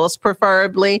heels,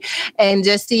 preferably, and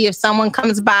just see if someone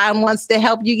comes by and wants to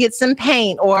help you get some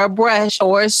paint or a brush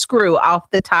or a screw off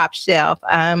the top shelf.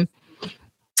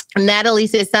 Natalie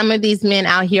says some of these men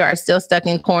out here are still stuck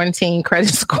in quarantine,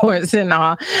 credit scores and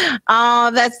all.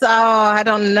 Oh, that's all. I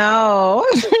don't know.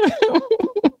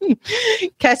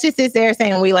 Kesha sits there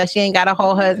saying she ain't got a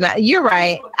whole husband. You're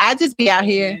right. I just be out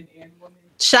here.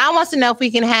 Sean wants to know if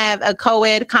we can have a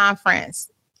co-ed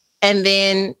conference and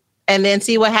then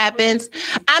see what happens.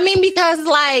 I mean, because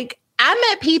I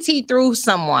met PT through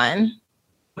someone.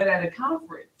 But at a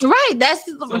conference. Right.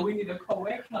 So we need a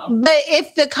co-ed conference. But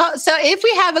if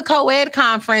we have a co-ed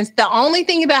conference, the only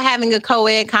thing about having a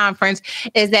co-ed conference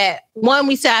is that one,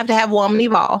 we still have to have Woman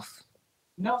Evolve.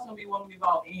 No, it's gonna be Woman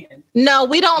Evolve and. No,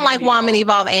 we don't like Woman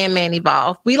Evolve and Man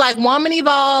Evolve. We like Woman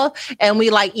Evolve and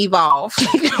we like Evolve.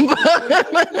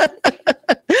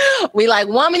 We like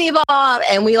Woman Evolve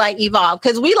and we like Evolve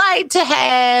because we like to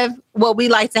have what we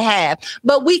like to have.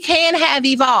 But we can have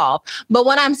Evolve. But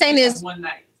what I'm saying is one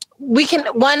night.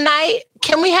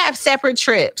 Can we have separate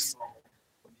trips?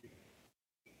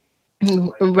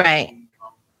 Right.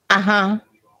 Uh-huh.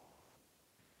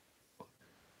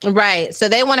 Right. So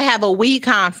they want to have a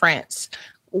conference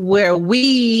where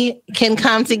we can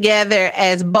come together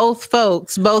as both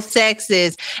folks, both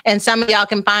sexes, and some of y'all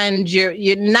can find your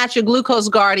not your glucose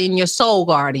guardian, your soul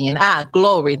guardian.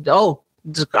 Glory. Oh,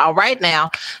 all right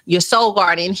now, your soul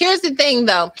guardian. Here's the thing,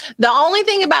 though. The only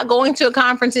thing about going to a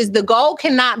conference is the goal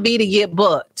cannot be to get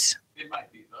booked. It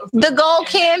might be. The goal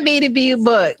can be to be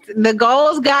booked. The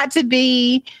goal's got to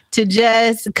be to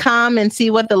just come and see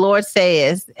what the Lord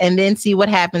says and then see what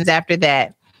happens after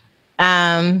that.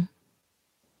 I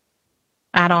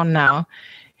don't know.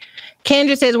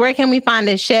 Kendra says, where can we find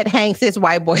the Chet Hanks'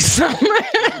 White Boy Summer?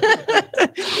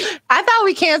 I thought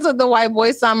we canceled the White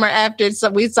Boy Summer after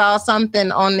we saw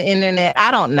something on the internet. I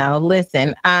don't know.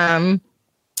 Listen, I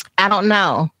don't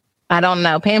know.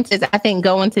 Pam says, I think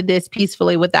go into this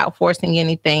peacefully without forcing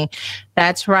anything.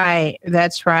 That's right.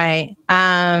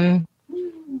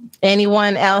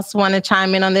 Anyone else want to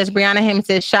chime in on this? Brianna Hammond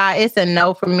says, Sha, it's a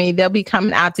no for me. They'll be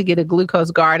coming out to get a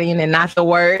glucose guardian and not the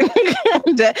word.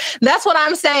 That's what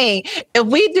I'm saying. If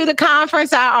we do the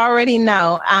conference, I already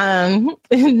know.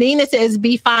 Nina says,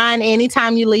 be fine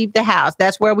anytime you leave the house.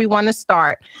 That's where we want to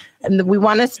start. And we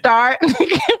want to start.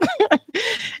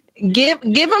 Give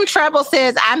him trouble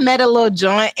says, I met a little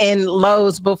joint in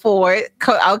Lowe's before.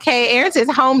 Okay, Aaron says,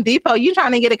 Home Depot. You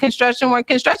trying to get a construction worker?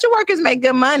 Construction workers make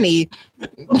good money. Not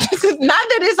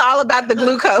that it's all about the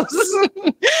glucose.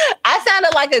 I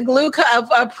sounded like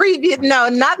a previous. No,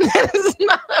 not that it's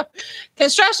not.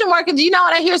 Construction worker. Do you know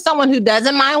what I hear? Someone who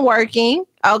doesn't mind working.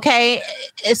 Okay,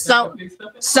 it's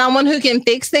someone who can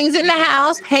fix things in the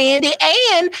house, handy,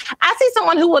 and I see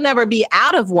someone who will never be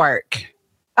out of work.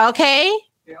 Okay.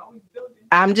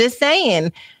 I'm just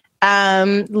saying.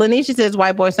 Lanisha says,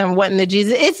 white boy summer, what in the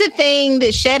Jesus? It's a thing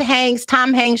that Chet Hanks,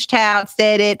 Tom Hanks' child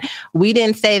said it. We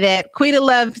didn't say that. Quita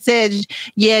Love says,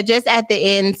 yeah, just at the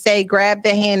end, say, grab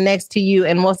the hand next to you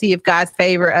and we'll see if God's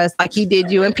favor us like he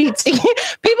did you and PT.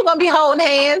 People gonna be holding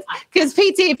hands because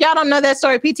PT, if y'all don't know that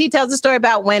story, PT tells a story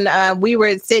about when we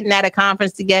were sitting at a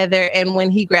conference together and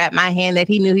when he grabbed my hand that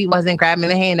he knew he wasn't grabbing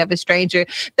the hand of a stranger.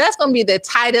 That's gonna be the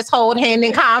tightest hold hand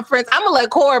in conference. I'm gonna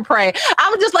let Cora pray.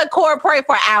 I'm gonna just let Cora pray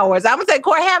for hours. I'm gonna say,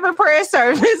 Cora, have a prayer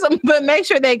service, but make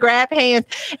sure they grab hands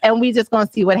and we just gonna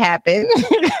see what happens.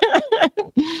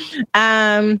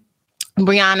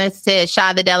 Brianna said,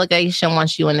 Sha, the delegation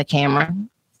wants you in the camera.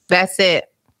 That's it.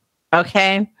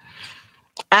 Okay.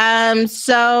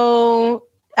 So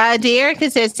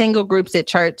De'Erica says single groups at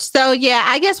church. So yeah,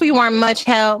 I guess we weren't much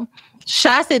help.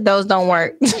 Sha said those don't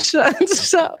work.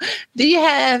 So do you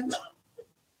have...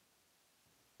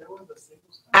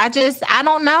 I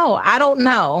don't know. I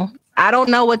don't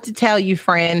know what to tell you,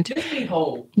 friend.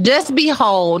 Just be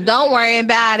whole. Don't worry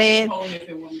about it.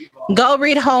 Go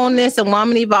read Wholeness and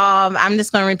Woman Evolve. I'm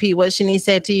just going to repeat what Shanice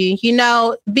said to you. You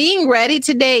know, being ready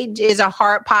today is a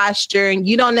heart posture. And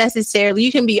you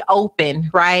can be open,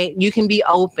 right? You can be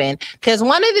open. Because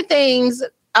one of the things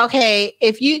okay,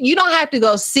 if you don't have to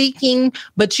go seeking,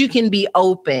 but you can be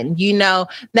open,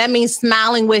 that means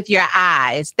smiling with your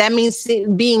eyes. That means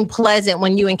being pleasant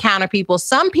when you encounter people.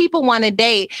 Some people want to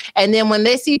date, and then when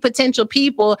they see potential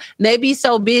people, they be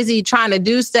so busy trying to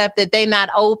do stuff that they're not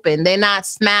open. They're not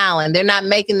smiling. They're not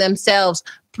making themselves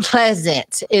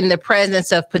pleasant in the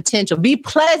presence of potential. Be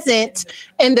pleasant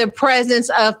in the presence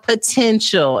of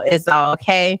potential is all,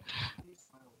 okay?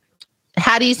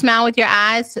 How do you smile with your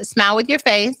eyes? Smile with your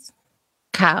face.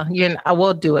 Kyle,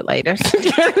 we'll do it later.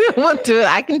 We'll do it.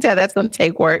 I can tell that's going to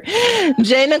take work.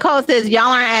 Jay Nicole says, y'all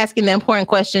aren't asking the important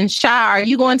questions. Sha, are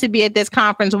you going to be at this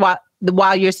conference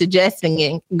while you're suggesting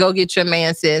it? Go get your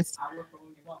man, sis.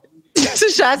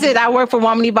 Sha said, I work for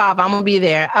Woman Evolve. I'm going to be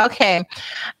there. Okay.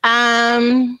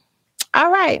 All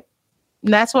right.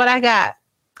 That's what I got.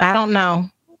 I don't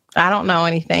know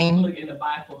anything. Look in the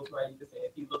Bible, right? You can say,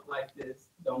 if you look like this,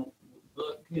 don't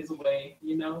look his way,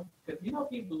 because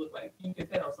people look like, you can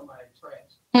tell somebody's trash.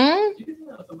 You can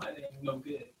tell somebody ain't no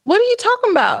good. What are you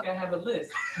talking about? I have a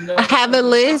list. I have a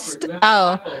list.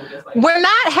 Oh, we're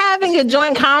not having a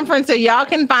joint conference, so y'all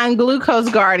can find Glucose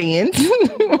Guardians.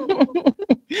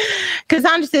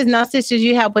 Cassandra says, no, sisters,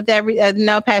 you help with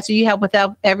no, Pastor, you help with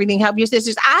everything. Help your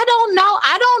sisters. I don't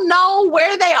know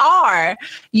where they are.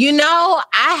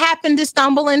 I happen to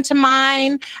stumble into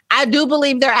mine. I do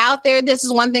believe they're out there. This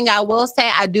is one thing I will say.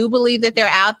 I do believe that they're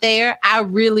out there. I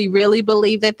really, really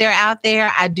believe that they're out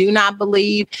there. I do not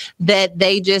believe that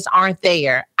they just aren't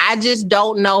there. I just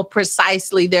don't know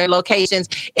precisely their locations.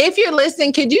 If you're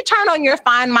listening, could you turn on your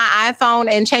Find My iPhone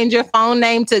and change your phone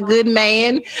name to Good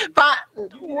Man?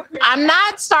 I'm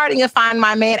not starting a Find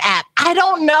My Man app. I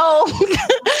don't know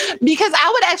because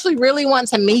I would actually really want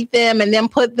to meet them and then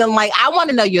put them I want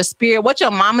to know your spirit, what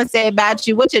your mama said about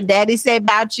you, what your daddy said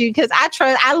about you. Because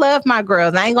I love my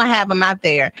girls. I ain't going to have them out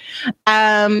there.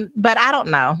 But I don't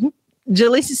know.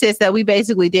 Jaleesa says that we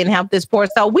basically didn't help this poor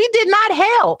soul. We did not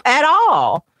help at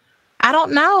all. I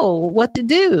don't know what to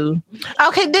do.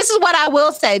 Okay, this is what I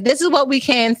will say. This is what we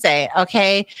can say,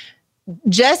 okay?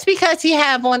 Just because he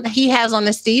has on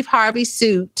the Steve Harvey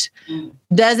suit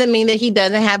doesn't mean that he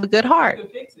doesn't have a good heart.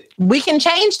 We can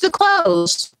change the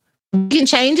clothes. We can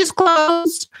change his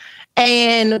clothes.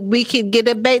 And we could get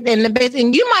a bait in the base.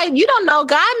 And you don't know,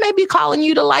 God may be calling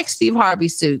you to like Steve Harvey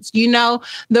suits.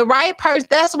 The right person.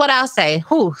 That's what I'll say.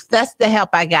 That's the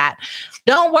help I got.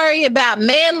 Don't worry about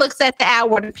man looks at the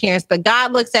outward appearance, but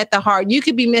God looks at the heart. You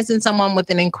could be missing someone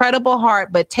with an incredible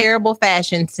heart, but terrible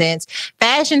fashion sense.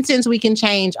 Fashion sense we can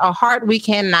change. A heart we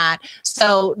cannot.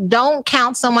 So don't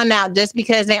count someone out just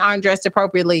because they aren't dressed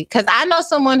appropriately. Because I know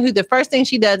someone who the first thing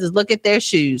she does is look at their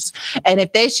shoes. And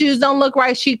if their shoes don't look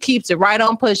right, she keeps it right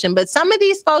on pushing. But some of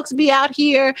these folks be out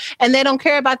here and they don't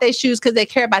care about their shoes because they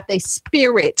care about their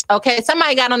spirit. Okay.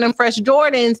 Somebody got on them fresh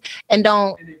Jordans and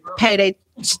don't pay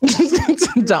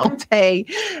don't pay.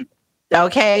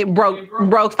 Okay.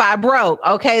 Broke 5 broke.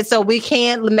 Okay. So we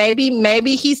can't,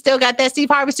 maybe he still got that Steve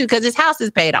Harvey suit because his house is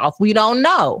paid off. We don't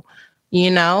know.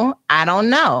 I don't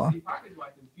know.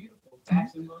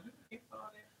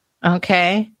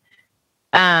 Okay.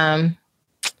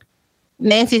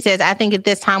 Nancy says, I think at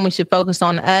this time we should focus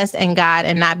on us and God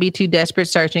and not be too desperate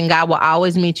searching. God will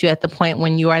always meet you at the point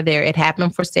when you are there. It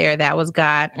happened for Sarah. That was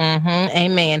God.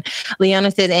 Amen. Leona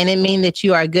says, and it means that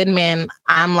you are a good man.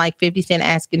 I'm like 50 Cent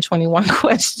asking 21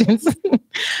 questions.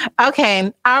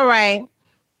 Okay. All right.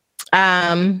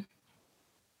 Sorry,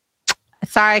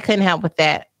 I couldn't help with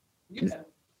that.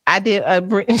 I did.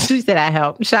 She said I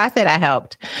helped. I said I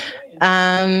helped.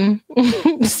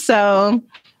 So,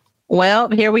 well,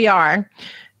 here we are.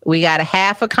 We got a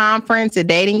half a conference, a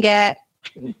dating gap,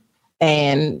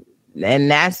 and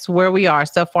that's where we are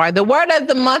so far. The word of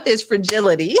the month is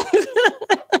fragility.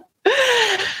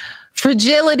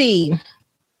 Fragility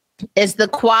is the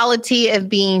quality of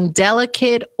being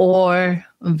delicate or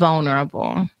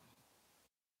vulnerable.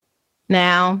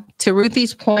 Now, to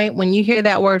Ruthie's point, when you hear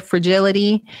that word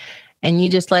fragility and you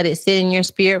just let it sit in your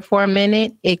spirit for a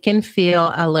minute, it can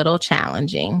feel a little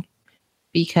challenging.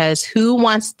 Because who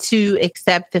wants to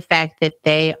accept the fact that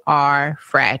they are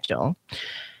fragile?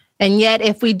 And yet,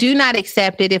 if we do not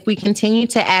accept it, if we continue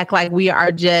to act like we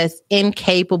are just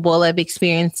incapable of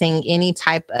experiencing any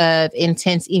type of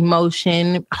intense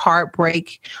emotion,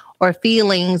 heartbreak, or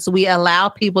feelings, we allow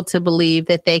people to believe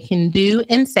that they can do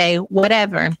and say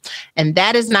whatever. And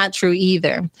that is not true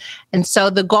either. And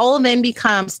so the goal then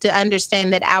becomes to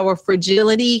understand that our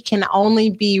fragility can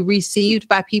only be received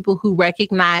by people who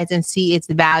recognize and see its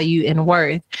value and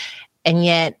worth. And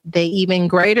yet the even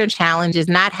greater challenge is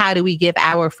not how do we give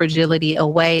our fragility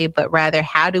away, but rather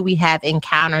how do we have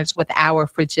encounters with our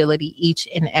fragility each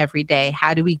and every day?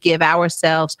 How do we give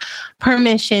ourselves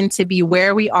permission to be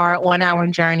where we are on our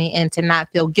journey and to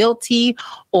not feel guilty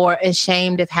or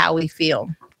ashamed of how we feel?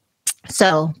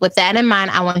 So with that in mind,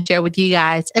 I want to share with you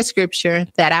guys a scripture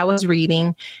that I was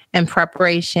reading in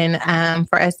preparation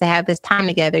for us to have this time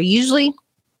together. Usually,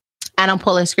 I don't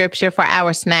pull a scripture for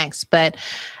our snacks, but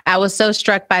I was so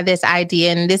struck by this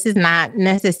idea, and this is not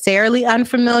necessarily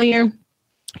unfamiliar.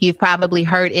 You've probably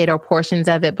heard it or portions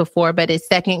of it before, but it's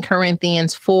 2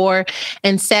 Corinthians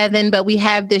 4:7. But we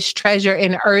have this treasure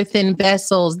in earthen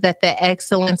vessels, that the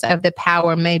excellence of the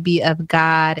power may be of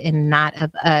God and not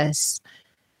of us.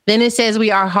 Then it says,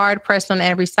 we are hard pressed on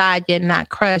every side, yet not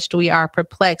crushed. We are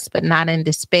perplexed, but not in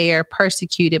despair,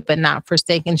 persecuted, but not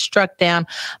forsaken, struck down,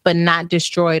 but not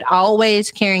destroyed, always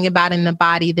carrying about in the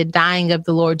body the dying of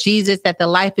the Lord Jesus, that the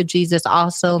life of Jesus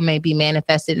also may be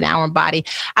manifested in our body.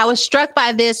 I was struck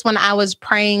by this when I was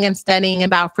praying and studying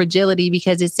about fragility,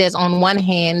 because it says on one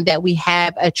hand that we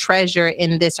have a treasure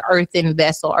in this earthen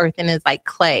vessel. Earthen is like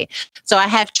clay. So I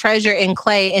have treasure in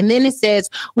clay. And then it says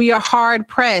we are hard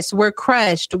pressed, we're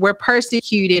crushed, we're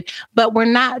persecuted, but we're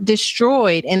not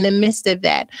destroyed in the midst of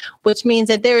that, which means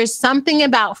that there is something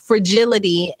about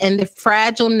fragility and the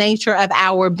fragile nature of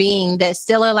our being that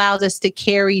still allows us to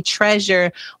carry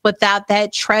treasure without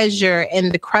that treasure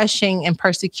and the crushing and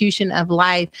persecution of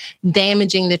life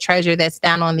damaging the treasure that's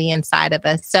down on the inside of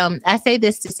us. So I say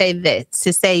this, to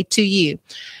say to you,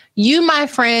 you, my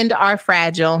friend, are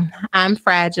fragile. I'm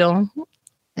fragile.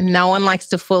 No one likes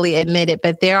to fully admit it,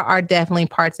 but there are definitely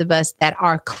parts of us that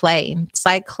are clay. It's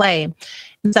like clay.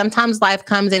 And sometimes life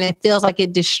comes and it feels like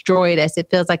it destroyed us. It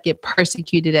feels like it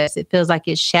persecuted us. It feels like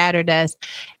it shattered us.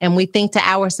 And we think to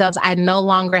ourselves, I no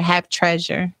longer have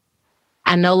treasure.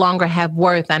 I no longer have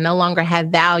worth. I no longer have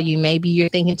value. Maybe you're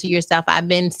thinking to yourself, I've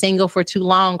been single for too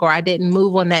long, or I didn't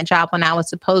move on that job when I was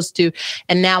supposed to.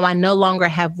 And now I no longer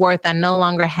have worth. I no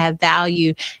longer have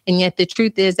value. And yet the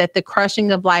truth is that the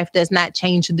crushing of life does not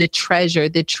change the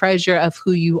treasure of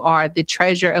who you are, the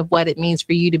treasure of what it means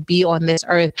for you to be on this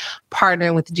earth,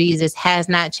 partnering with Jesus, has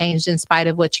not changed in spite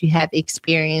of what you have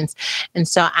experienced. And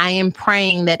so I am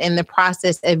praying that in the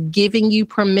process of giving you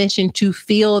permission to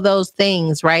feel those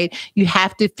things, right? You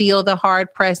have to feel the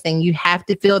hard pressing. You have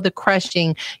to feel the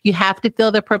crushing. You have to feel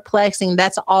the perplexing.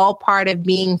 That's all part of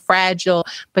being fragile.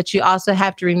 But you also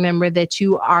have to remember that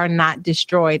you are not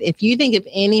destroyed. If you think of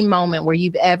any moment where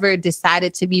you've ever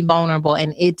decided to be vulnerable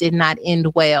and it did not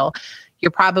end well, you're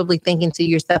probably thinking to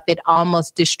yourself, it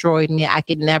almost destroyed me. I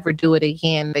could never do it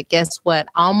again. But guess what?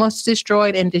 Almost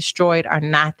destroyed and destroyed are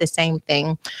not the same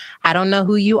thing. I don't know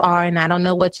who you are, and I don't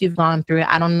know what you've gone through.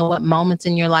 I don't know what moments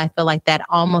in your life feel like that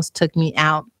almost took me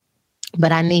out.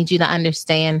 But I need you to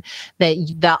understand that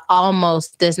the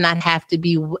almost does not have to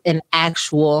be an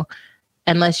actual,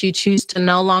 unless you choose to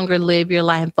no longer live your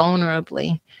life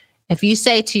vulnerably. If you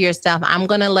say to yourself, I'm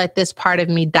going to let this part of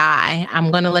me die, I'm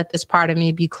going to let this part of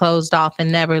me be closed off and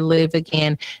never live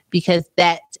again because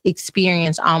that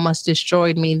experience almost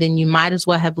destroyed me, then you might as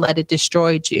well have let it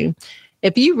destroy you.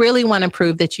 If you really want to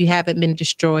prove that you haven't been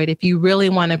destroyed, if you really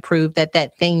want to prove that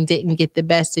that thing didn't get the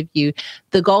best of you,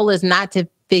 the goal is not to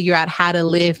figure out how to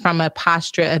live from a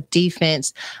posture of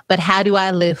defense, but how do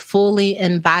I live fully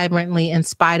and vibrantly in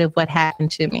spite of what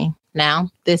happened to me? Now,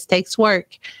 this takes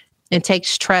work. It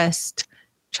takes trust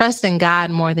in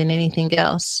God more than anything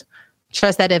else.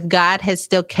 Trust that if God has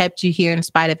still kept you here in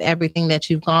spite of everything that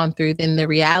you've gone through, then the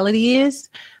reality is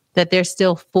that there's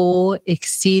still full,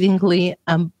 exceedingly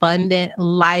abundant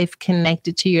life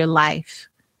connected to your life.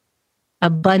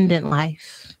 Abundant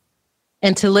life.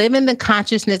 And to live in the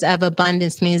consciousness of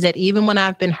abundance means that even when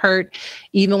I've been hurt,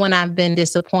 even when I've been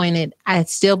disappointed, I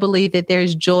still believe that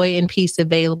there's joy and peace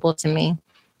available to me.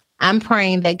 I'm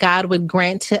praying that God would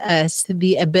grant to us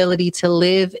the ability to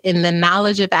live in the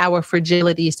knowledge of our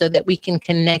fragility so that we can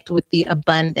connect with the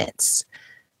abundance.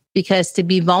 Because to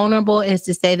be vulnerable is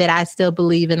to say that I still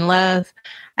believe in love.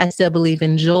 I still believe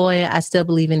in joy. I still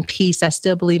believe in peace. I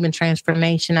still believe in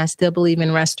transformation. I still believe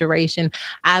in restoration.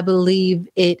 I believe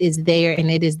it is there and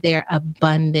it is there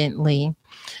abundantly.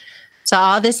 So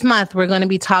all this month, we're going to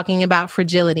be talking about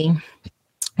fragility.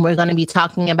 We're going to be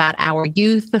talking about our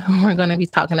youth. We're going to be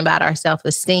talking about our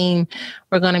self-esteem.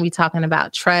 We're going to be talking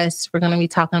about trust. We're going to be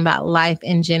talking about life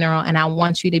in general. And I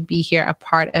want you to be here, a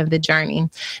part of the journey.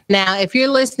 Now, if you're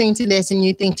listening to this and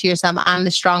you think to yourself, I'm the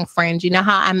strong friend, you know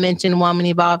how I mentioned Woman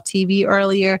Evolve TV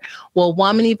earlier? Well,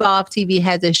 Woman Evolve TV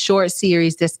has a short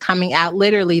series that's coming out.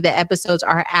 Literally, the episodes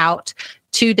are out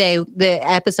today. The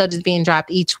episode is being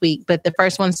dropped each week, but the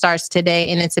first one starts today,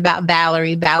 and it's about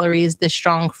Valerie. Valerie is the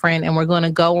strong friend, and we're going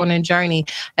to go on a journey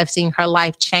of seeing her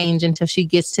life change until she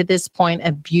gets to this point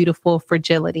of beautiful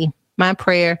fragility. My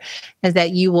prayer is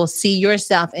that you will see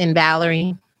yourself in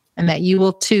Valerie, and that you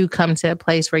will too come to a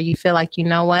place where you feel like, you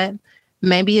know what?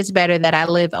 Maybe it's better that I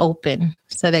live open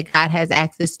so that God has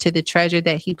access to the treasure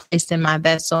that he placed in my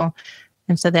vessel,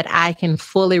 and so that I can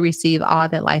fully receive all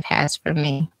that life has for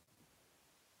me.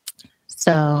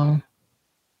 So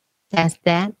that's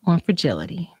that on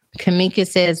fragility. Kamika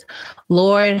says,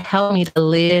 Lord, help me to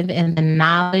live in the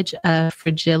knowledge of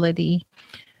fragility.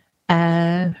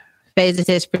 Phaser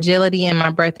says, fragility in my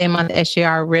birthday month,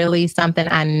 SJR, really something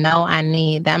I know I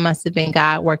need. That must have been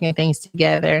God working things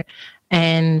together.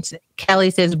 And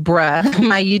Kelly says, bruh,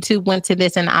 my YouTube went to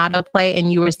this in autoplay,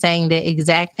 and you were saying the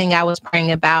exact thing I was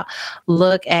praying about.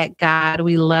 Look at God.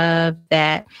 We love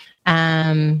that.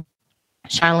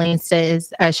 Charlene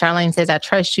says, I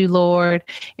trust you, Lord.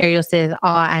 Ariel says, oh,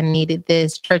 I needed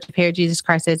this. Church of Hair Jesus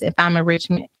Christ says, if I'm a rich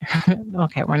man.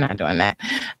 Okay, we're not doing that.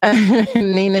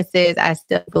 Nina says, I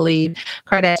still believe.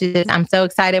 Kardashian says, I'm so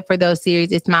excited for those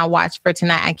series. It's my watch for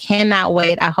tonight. I cannot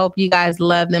wait. I hope you guys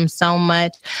love them so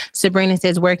much. Sabrina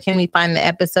says, where can we find the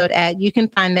episode at? You can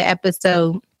find the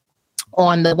episode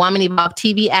on the Woman Evolve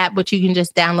TV app, which you can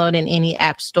just download in any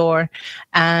app store.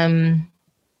 And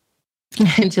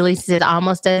Julie said,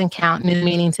 almost doesn't count, new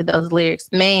meaning to those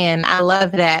lyrics. Man, I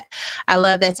love that. I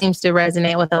love that. Seems to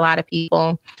resonate with a lot of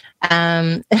people.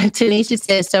 Tanisha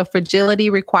says, so fragility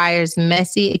requires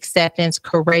messy acceptance,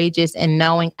 courageous, and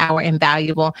knowing our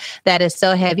invaluable. That is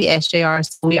so heavy, SJR.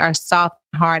 So we are soft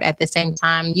and hard at the same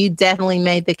time. You definitely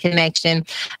made the connection.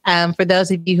 For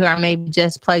those of you who are maybe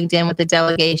just plugged in with the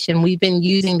delegation, we've been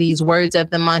using these words of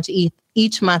the month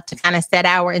each month to kind of set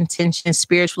our intentions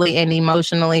spiritually and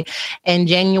emotionally. And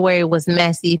January was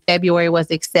messy. February was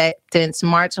acceptance.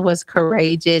 March was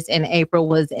courageous. And April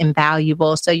was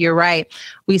invaluable. So you're right.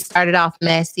 We started off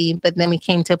messy, but then we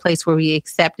came to a place where we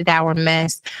accepted our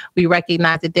mess. We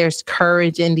recognized that there's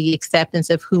courage in the acceptance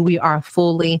of who we are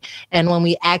fully. And when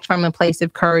we act from a place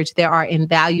of courage, there are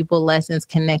invaluable lessons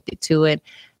connected to it.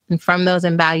 And from those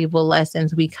invaluable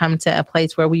lessons, we come to a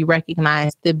place where we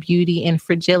recognize the beauty and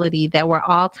fragility, that we're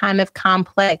all kind of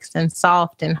complex and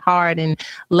soft and hard and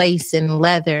lace and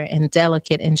leather and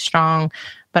delicate and strong,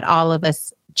 but all of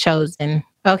us chosen.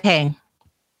 Okay.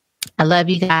 I love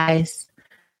you guys.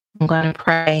 I'm going to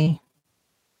pray,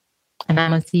 and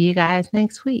I'm going to see you guys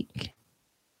next week.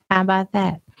 How about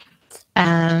that?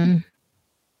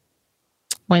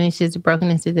 When it's just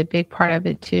brokenness is a big part of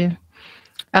it too.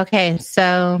 Okay,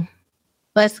 so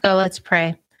let's go. Let's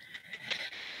pray.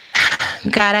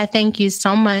 God, I thank you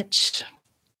so much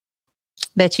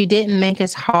that you didn't make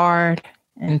us hard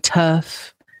and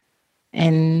tough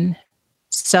and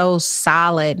so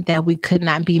solid that we could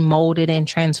not be molded and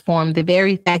transformed. The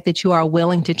very fact that you are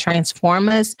willing to transform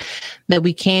us, that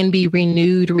we can be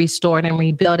renewed, restored, and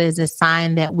rebuilt, is a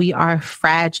sign that we are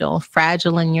fragile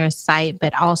in your sight,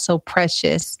 but also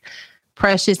precious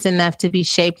enough to be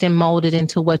shaped and molded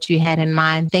into what you had in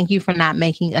mind. Thank you for not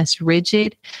making us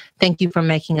rigid. Thank you for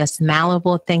making us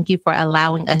malleable. Thank you for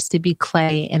allowing us to be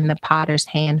clay in the potter's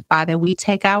hand. Father, we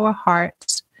take our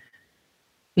hearts.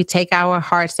 We take our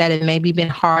hearts that have maybe been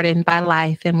hardened by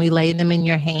life, and we lay them in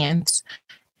your hands.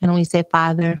 And we say,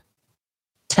 Father,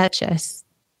 touch us.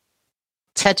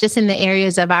 Touch us in the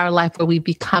areas of our life where we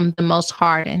become the most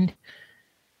hardened.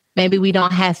 Maybe we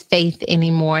don't have faith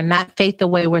anymore, not faith the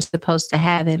way we're supposed to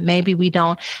have it. Maybe we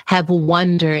don't have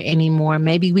wonder anymore.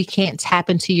 Maybe we can't tap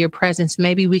into your presence.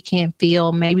 Maybe we can't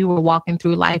feel. Maybe we're walking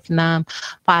through life numb.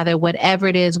 Father, whatever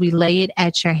it is, we lay it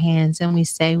at your hands and we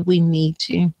say, we need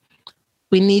you.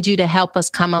 We need you to help us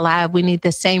come alive. We need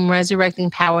the same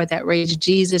resurrecting power that raised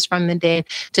Jesus from the dead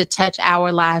to touch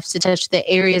our lives, to touch the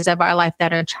areas of our life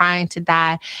that are trying to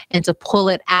die, and to pull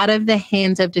it out of the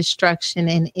hands of destruction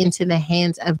and into the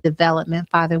hands of development.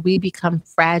 Father, we become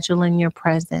fragile in your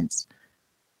presence.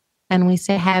 And we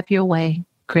say, have your way,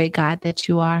 great God that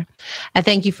you are. I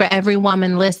thank you for every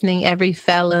woman listening, every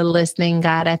fellow listening,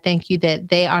 God. I thank you that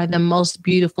they are the most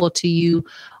beautiful to you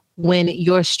when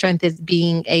your strength is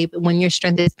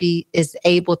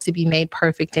able to be made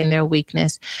perfect in their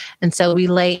weakness. And so we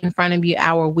lay in front of you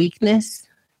our weakness,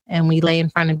 and we lay in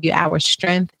front of you our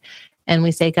strength, And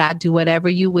we say, God, do whatever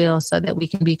you will so that we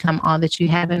can become all that you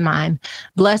have in mind.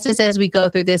 Bless us as we go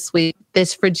through this week.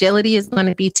 This fragility is going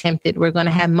to be tempted. We're going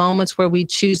to have moments where we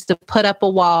choose to put up a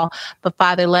wall. But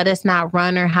Father, let us not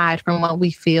run or hide from what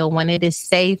we feel. When it is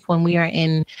safe, when we are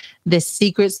in this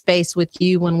secret space with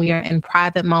you, when we are in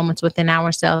private moments within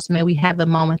ourselves, may we have a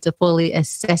moment to fully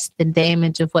assess the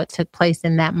damage of what took place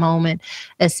in that moment,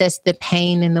 assess the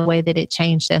pain in the way that it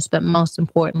changed us, but most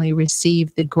importantly,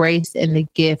 receive the grace and the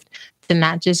gift to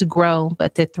not just grow,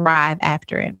 but to thrive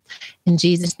after it. In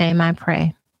Jesus' name I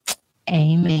pray.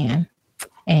 Amen.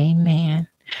 Amen.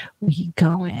 We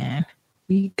going.